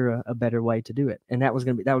know that you're a better way to do it. And that would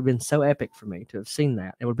have been so epic for me to have seen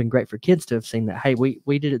that. It would have been great for kids to have seen that. Hey, we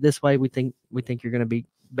did it this way. We think you're going to be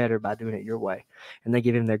better by doing it your way. And they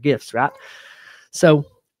give him their gifts, right? So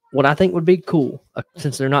what I think would be cool,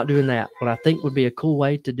 since they're not doing that, what I think would be a cool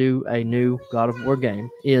way to do a new God of War game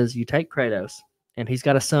is you take Kratos, and he's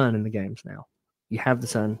got a son in the games now. you have the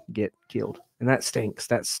son get killed. And that stinks.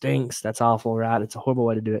 That stinks. That's awful, right? It's a horrible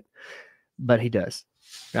way to do it. But he does,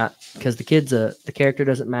 right? Because the kid's the character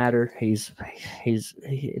doesn't matter.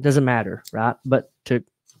 It doesn't matter, right? But to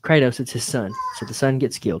Kratos, it's his son. So the son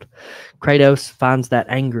gets killed. Kratos finds that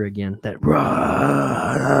anger again,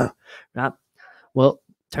 right? Well,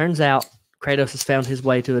 turns out Kratos has found his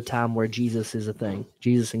way to a time where Jesus is a thing.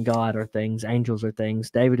 Jesus and God are things. Angels are things.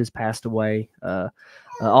 David has passed away.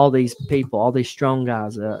 All these people, all these strong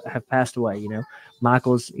guys have passed away. You know,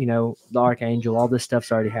 Michael's, you know, the archangel. All this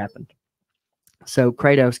stuff's already happened. So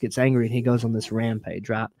Kratos gets angry and he goes on this rampage,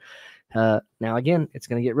 right? Now, again, it's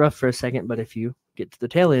going to get rough for a second, but if you get to the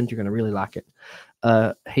tail end, you're going to really like it.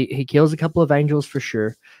 He kills a couple of angels for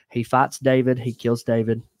sure. He fights David. He kills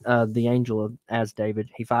David, the angel as David.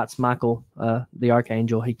 He fights Michael, the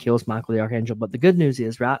archangel. He kills Michael, the archangel. But the good news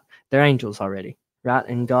is, right, they're angels already, right?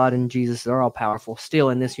 And God and Jesus are all powerful. Still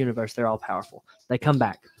in this universe, they're all powerful. They come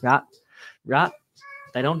back, right? Right?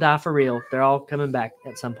 They don't die for real. They're all coming back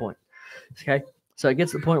at some point. Okay? So it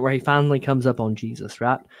gets to the point where he finally comes up on Jesus,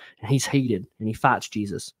 right? And he's heated, and he fights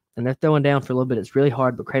Jesus. And they're throwing down for a little bit. It's really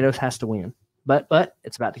hard, but Kratos has to win. But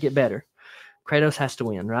it's about to get better. Kratos has to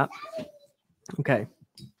win, right? Okay.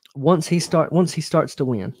 Once he starts to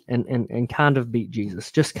win and kind of beat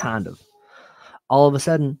Jesus, just kind of, all of a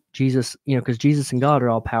sudden, Jesus, you know, because Jesus and God are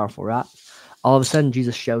all powerful, right? All of a sudden,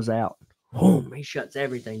 Jesus shows out. Boom, he shuts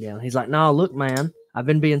everything down. He's like, no, look, man, I've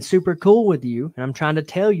been being super cool with you, and I'm trying to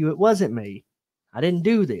tell you it wasn't me. I didn't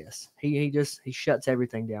do this. He shuts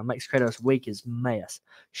everything down, makes Kratos weak as mess,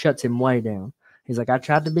 shuts him way down. He's like, I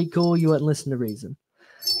tried to be cool. You wouldn't listen to reason.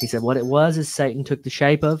 He said, what it was is Satan took the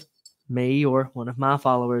shape of me or one of my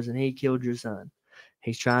followers, and he killed your son.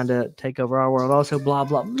 He's trying to take over our world also, blah,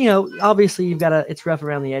 blah. You know, obviously it's rough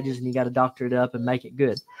around the edges, and you got to doctor it up and make it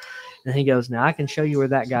good. And he goes, now I can show you where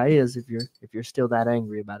that guy is if you're still that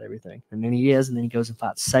angry about everything. And then he is, and then he goes and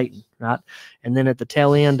fights Satan, right? And then at the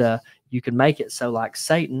tail end, you can make it so like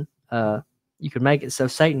Satan, you can make it so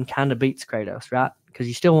Satan kind of beats Kratos, right? Because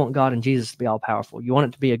you still want God and Jesus to be all powerful. You want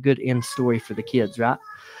it to be a good end story for the kids, right?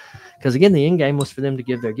 Because again, the end game was for them to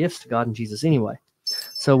give their gifts to God and Jesus anyway.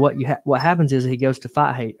 So what happens is he goes to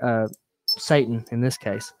fight Satan in this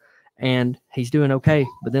case, and he's doing okay,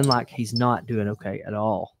 but then like he's not doing okay at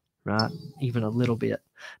all, right? Even a little bit.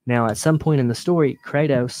 Now, at some point in the story,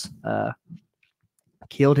 Kratos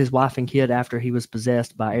killed his wife and kid after he was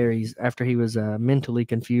possessed by Ares, after he was mentally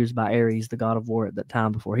confused by Ares, the god of war at that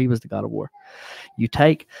time before he was the god of war. You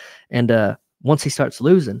take and once he starts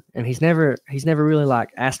losing, and he's never really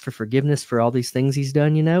like asked for forgiveness for all these things he's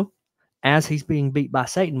done, you know, as he's being beat by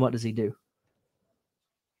Satan, what does he do?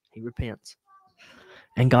 He repents.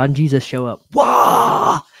 And God and Jesus show up.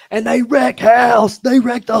 Wah! And they wreck house. They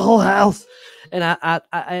wreck the whole house. And I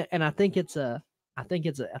think it's a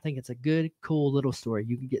good, cool little story.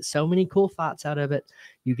 You can get so many cool fights out of it.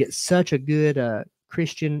 You get such a good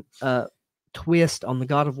Christian twist on the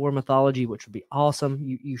God of War mythology, which would be awesome.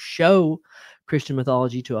 You show Christian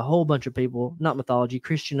mythology to a whole bunch of people. Not mythology,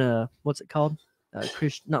 Christian. What's it called?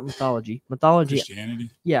 Not mythology. Mythology.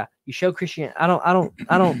 Christianity. Yeah, you show Christianity. I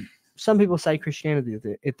don't. Some people say Christianity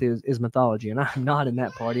is mythology, and I'm not in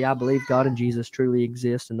that party. I believe God and Jesus truly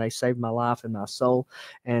exist, and they saved my life and my soul,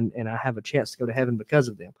 and I have a chance to go to heaven because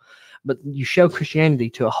of them. But you show Christianity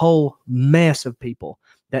to a whole mess of people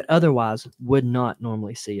that otherwise would not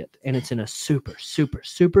normally see it, and it's in a super, super,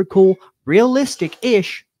 super cool,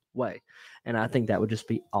 realistic-ish way. And I think that would just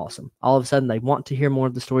be awesome. All of a sudden, they want to hear more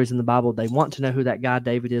of the stories in the Bible. They want to know who that guy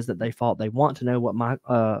David is that they fought. They want to know what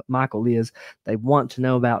Michael is. They want to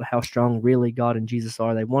know about how strong really God and Jesus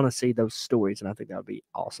are. They want to see those stories, and I think that would be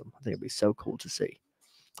awesome. I think it would be so cool to see.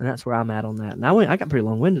 And that's where I'm at on that. And I got pretty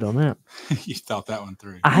long-winded on that. You thought that one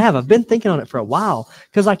through. I have. I've been thinking on it for a while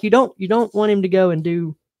because, like, you don't want him to go and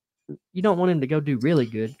do. You don't want him to go do really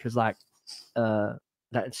good because, like,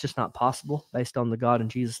 that it's just not possible based on the God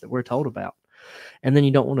and Jesus that we're told about. And then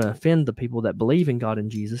you don't want to offend the people that believe in God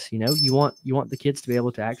and Jesus. You know, you want the kids to be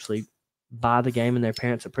able to actually buy the game and their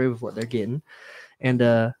parents approve of what they're getting.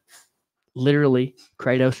 And literally,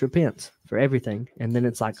 Kratos repents for everything. And then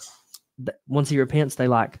it's like, once he repents,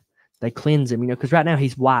 they cleanse him, you know, because right now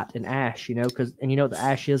he's white and ash, you know, and you know what the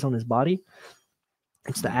ash is on his body?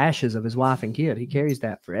 It's the ashes of his wife and kid. He carries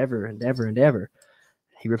that forever and ever and ever.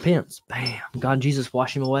 He repents. Bam. God and Jesus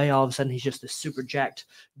wash him away. All of a sudden, he's just this super jacked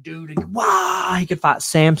dude. Wow. He could fight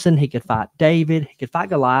Samson. He could fight David. He could fight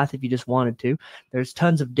Goliath if he just wanted to. There's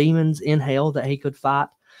tons of demons in hell that he could fight.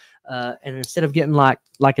 And instead of getting like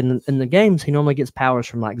in the games, he normally gets powers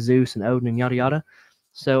from like Zeus and Odin and yada yada.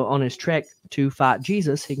 So on his trek to fight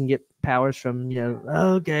Jesus, he can get powers from,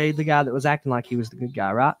 okay, the guy that was acting like he was the good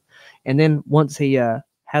guy, right? And then once he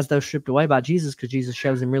has those stripped away by Jesus, because Jesus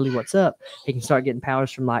shows him really what's up, he can start getting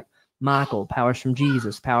powers from like Michael, powers from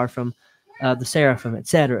Jesus, power from the seraphim, et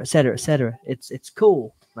cetera, et cetera, et cetera. It's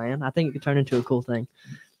cool, man. I think it could turn into a cool thing.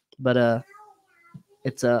 But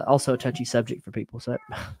it's also a touchy subject for people, so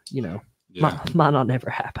might not never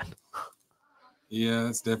happen. Yeah,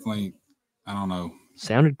 it's definitely, I don't know.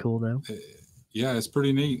 Sounded cool though. Yeah, it's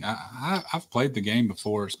pretty neat. I've played the game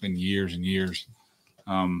before. It's been years and years.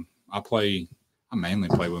 I mainly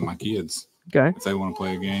play with my kids. Okay. If they want to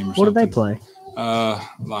play a game or what something. do they play?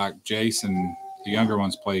 Like Jason, the younger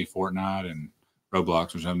ones play Fortnite and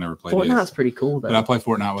Roblox, which I've never played. Fortnite's pretty cool though. But I play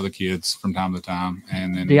Fortnite with the kids from time to time.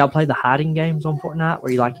 And then do y'all play the hiding games on Fortnite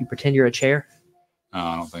where you pretend you're a chair?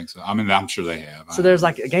 I don't think so. I mean, I'm sure they have. So there's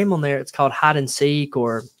like a game on there. It's called hide and seek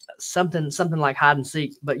or something like hide and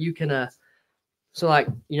seek. But you can so like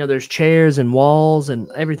there's chairs and walls and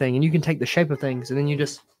everything, and you can take the shape of things, and then you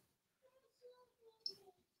just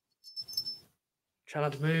try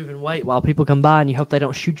not to move and wait while people come by, and you hope they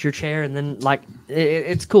don't shoot your chair. And then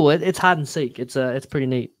it's cool. It's hide and seek. It's pretty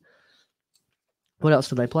neat. What else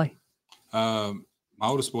do they play? My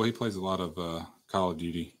oldest boy, he plays a lot of Call of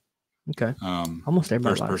Duty. Okay. Almost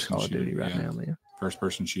everybody likes Call of Duty right now, man. First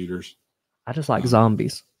person shooters. I just like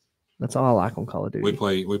zombies. That's all I like on Call of Duty.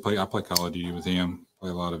 I play Call of Duty with him. Play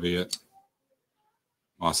a lot of it.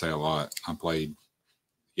 Well, I say a lot. I played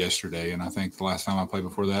yesterday, and I think the last time I played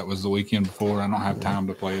before that was the weekend before. I don't have time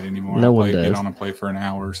to play it anymore. No one does. Get on and play for an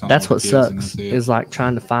hour or something. That's what sucks. Is like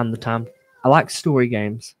trying to find the time. I like story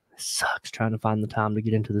games. It sucks trying to find the time to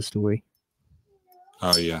get into the story.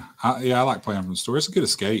 Oh yeah, I like playing from the story. It's a good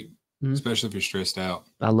escape, especially if you're stressed out.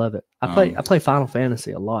 I love it. I play Final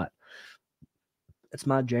Fantasy a lot. It's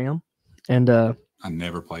my jam. And I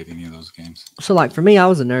never played any of those games. So like for me, I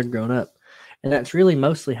was a nerd growing up, and that's really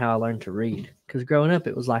mostly how I learned to read. Because growing up,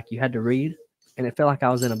 it was like you had to read, and it felt like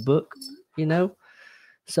I was in a book,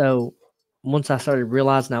 So once I started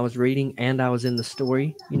realizing I was reading and I was in the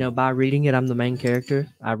story, by reading it, I'm the main character.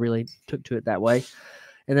 I really took to it that way,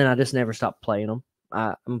 and then I just never stopped playing them.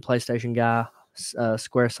 I'm a PlayStation guy,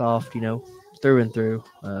 SquareSoft, through and through,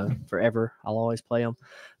 forever. I'll always play them.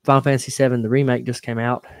 Final Fantasy VII, the remake just came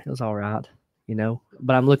out. It was all right,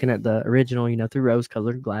 But I'm looking at the original, through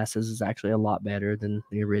rose-colored glasses is actually a lot better than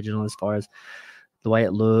the original as far as the way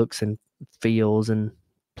it looks and feels and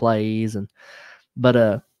plays.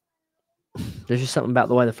 But there's just something about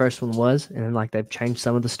the way the first one was, and then they've changed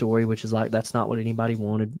some of the story, which is that's not what anybody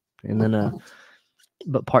wanted. And then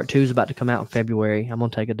but part 2 is about to come out in February. I'm gonna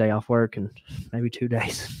take a day off work and maybe 2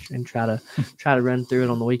 days and try to run through it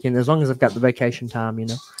on the weekend as long as I've got the vacation time.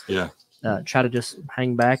 Yeah. Try to just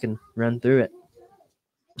hang back and run through it.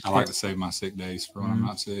 I like to save my sick days for when I'm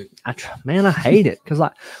not sick. I hate it because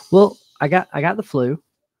I got the flu.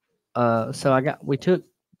 So we took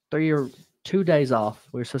 3 or 2 days off.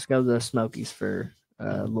 We were supposed to go to the Smokies for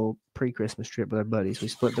a little pre-Christmas trip with our buddies. We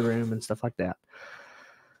split the room and stuff like that.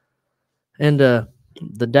 And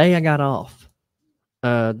the day I got off,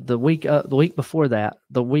 the week before that,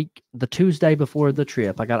 the Tuesday before the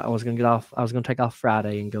trip, I was gonna get off. I was gonna take off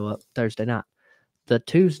Friday and go up Thursday night. The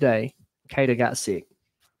Tuesday, Kata got sick.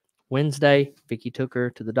 Wednesday, Vicky took her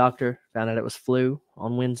to the doctor. Found out it was flu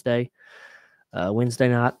on Wednesday. Wednesday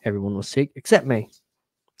night, everyone was sick except me.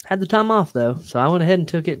 Had the time off though, so I went ahead and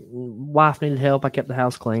took it. Wife needed help. I kept the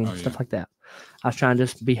house clean, stuff like that. I was trying to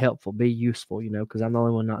just be helpful, be useful, because I'm the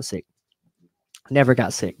only one not sick. Never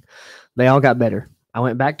got sick. They all got better. I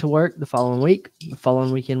went back to work the following week. The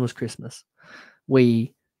following weekend was Christmas.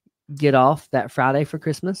 We get off that Friday for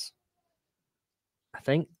Christmas. I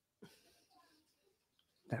think.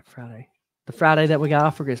 That Friday. The Friday that we got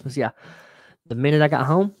off for Christmas, yeah. The minute I got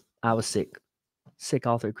home, I was sick. Sick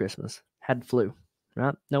all through Christmas. Had the flu.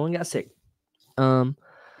 Right? No one got sick. We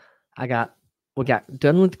got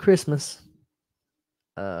done with Christmas.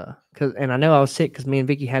 And I know I was sick because me and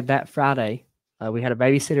Vicky had that Friday. We had a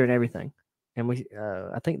babysitter and everything. And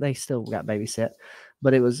I think they still got babysat.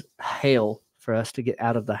 But it was hell for us to get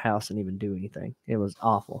out of the house and even do anything. It was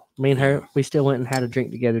awful. Me and her, we still went and had a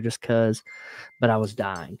drink together just because, but I was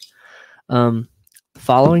dying. The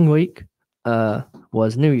following week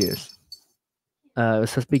was New Year's. It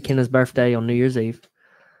was supposed to be Kenna's birthday on New Year's Eve.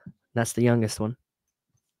 That's the youngest one.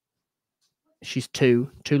 She's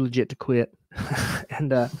too legit to quit.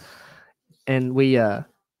 and we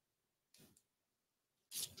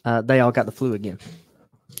they all got the flu again.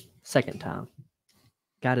 Second time.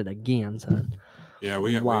 Got it again, son. Yeah,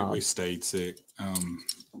 we stayed sick.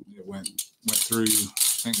 It went through. I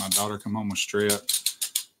think my daughter come home with strep.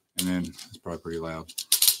 And then it's probably pretty loud.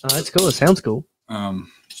 Oh, that's cool. It sounds cool.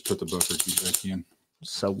 Just put the buffer key back in.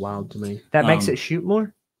 So wild to me. That makes it shoot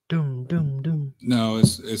more? Doom, doom, doom. No,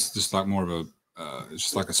 it's just like more of a, it's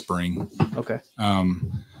just like a spring. Okay.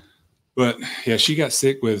 But yeah, she got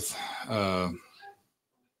sick with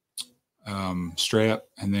strep,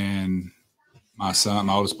 and then my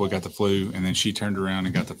oldest boy, got the flu, and then she turned around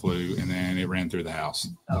and got the flu, and then it ran through the house.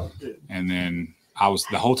 Oh, dude. And then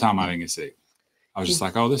the whole time I didn't get sick. I was just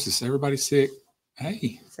like, oh, everybody's sick.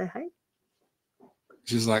 Hey. Say hey.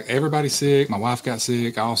 She's like, everybody's sick. My wife got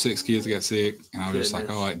sick. All 6 kids got sick. And I was just like,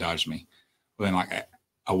 oh, it dodged me. But then like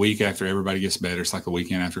a week after everybody gets better, it's like the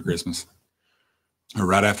weekend after Christmas. Or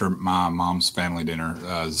right after my mom's family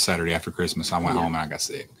dinner, Saturday after Christmas, I went home and I got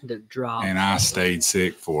sick. The drop. And I stayed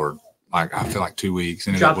sick for like, I feel like 2 weeks.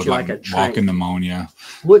 Ended Dropped up with you like like a walking pneumonia.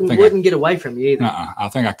 Wouldn't get away from you either. I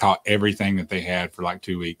think I caught everything that they had for like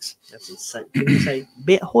 2 weeks. That's insane. Can you say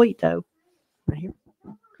bit hoit though? Right here.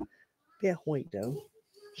 Bit hoit though.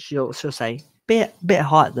 She'll say bit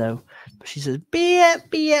hot though. But she says bit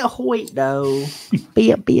hoit though.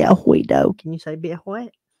 bit hoit though. Can you say bit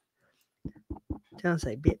hoit? Tell her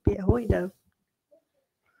say bit hoit though.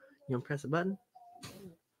 You wanna press a button?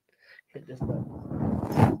 Hit this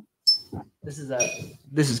button.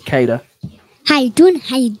 This is Kata. How you doing?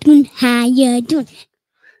 How you doing? How you doing?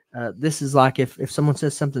 This is like if someone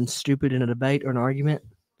says something stupid in a debate or an argument.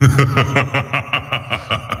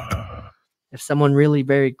 If someone really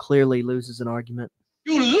very clearly loses an argument.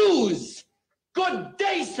 You lose. Good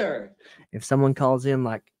day, sir. If someone calls in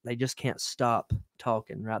like they just can't stop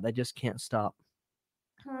talking, right? They just can't stop.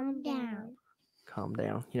 Calm down. Calm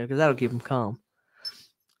down. You know, because that'll keep them calm.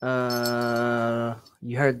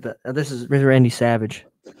 You heard that. This is Randy Savage.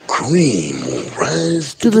 Cream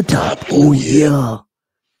rise to the top. Oh yeah,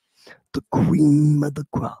 the cream of the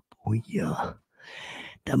crop. Oh yeah,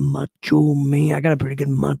 the macho man. I got a pretty good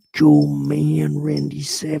macho man, Randy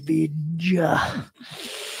Savage,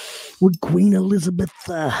 with Queen Elizabeth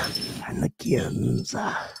and the kids.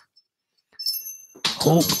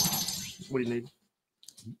 Hope. What do you need?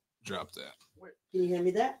 Drop that. Can you hand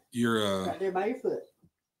me that? You're Right there by your foot.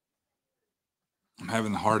 I'm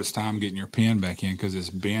having the hardest time getting your pen back in because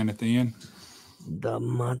it's bent at the end. The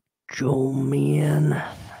macho man.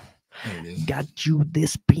 There it is. Got you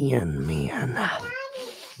this pen, man.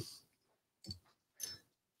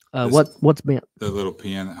 What's bent? The little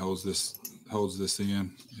pin that holds this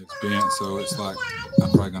in. It's bent, so it's like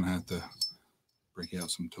I'm probably gonna have to break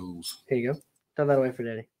out some tools. Here you go. Throw that away for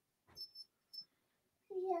Daddy.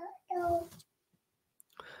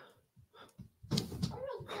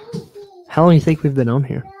 How long do you think we've been on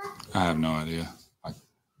here? I have no idea. Like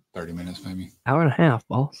 30 minutes, maybe. Hour and a half,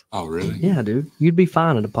 boss. Oh, really? Yeah, dude. You'd be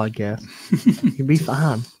fine at a podcast. You'd be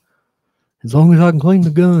fine. As long as I can clean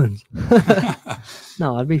the guns.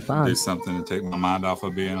 No, I'd be fine. Do something to take my mind off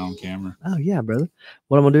of being on camera. Oh, yeah, brother.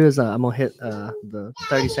 What I'm going to do is I'm going to hit the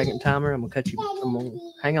 30-second timer. I'm going to cut you.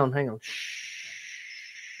 Hang on. Shh.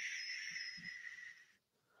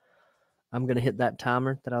 I'm going to hit that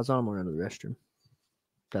timer that I was on. I'm going to run to the restroom.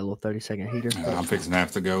 That little 30-second heater. I'm fixing to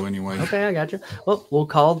have to go anyway. Okay, I got you. Well, we're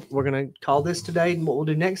going to call this today. And what we'll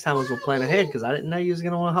do next time is we'll plan ahead because I didn't know you was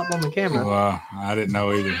going to want to hop on the camera. Well, I didn't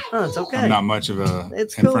know either. Oh, it's okay. I'm not much of a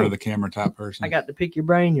It's in cool. front of the camera type person. I got to pick your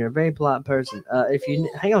brain. You're a very polite person.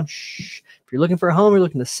 Hang on. Shh. If you're looking for a home, you're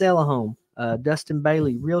looking to sell a home. Dustin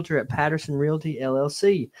Bailey, realtor at Patterson Realty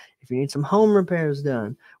LLC. If you need some home repairs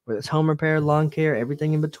done, whether it's home repair, lawn care,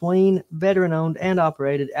 everything in between, veteran owned and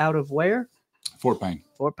operated out of where? Fort Payne.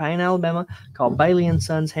 Fort Payne, Alabama. Call Bailey &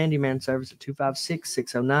 Sons Handyman Service at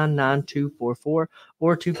 256-609-9244 or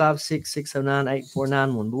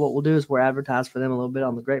 256-609-8491. But what we'll do is we'll advertise for them a little bit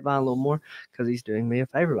on the grapevine a little more because he's doing me a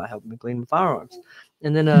favor by helping me clean the firearms.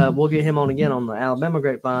 And then we'll get him on again on the Alabama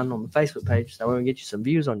grapevine on the Facebook page. So we're going to get you some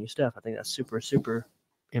views on your stuff. I think that's super, super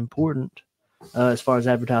important. As far as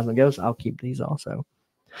advertisement goes, I'll keep these also.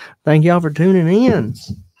 Thank y'all for tuning in.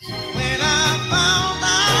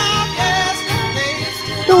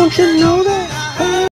 Don't you know that?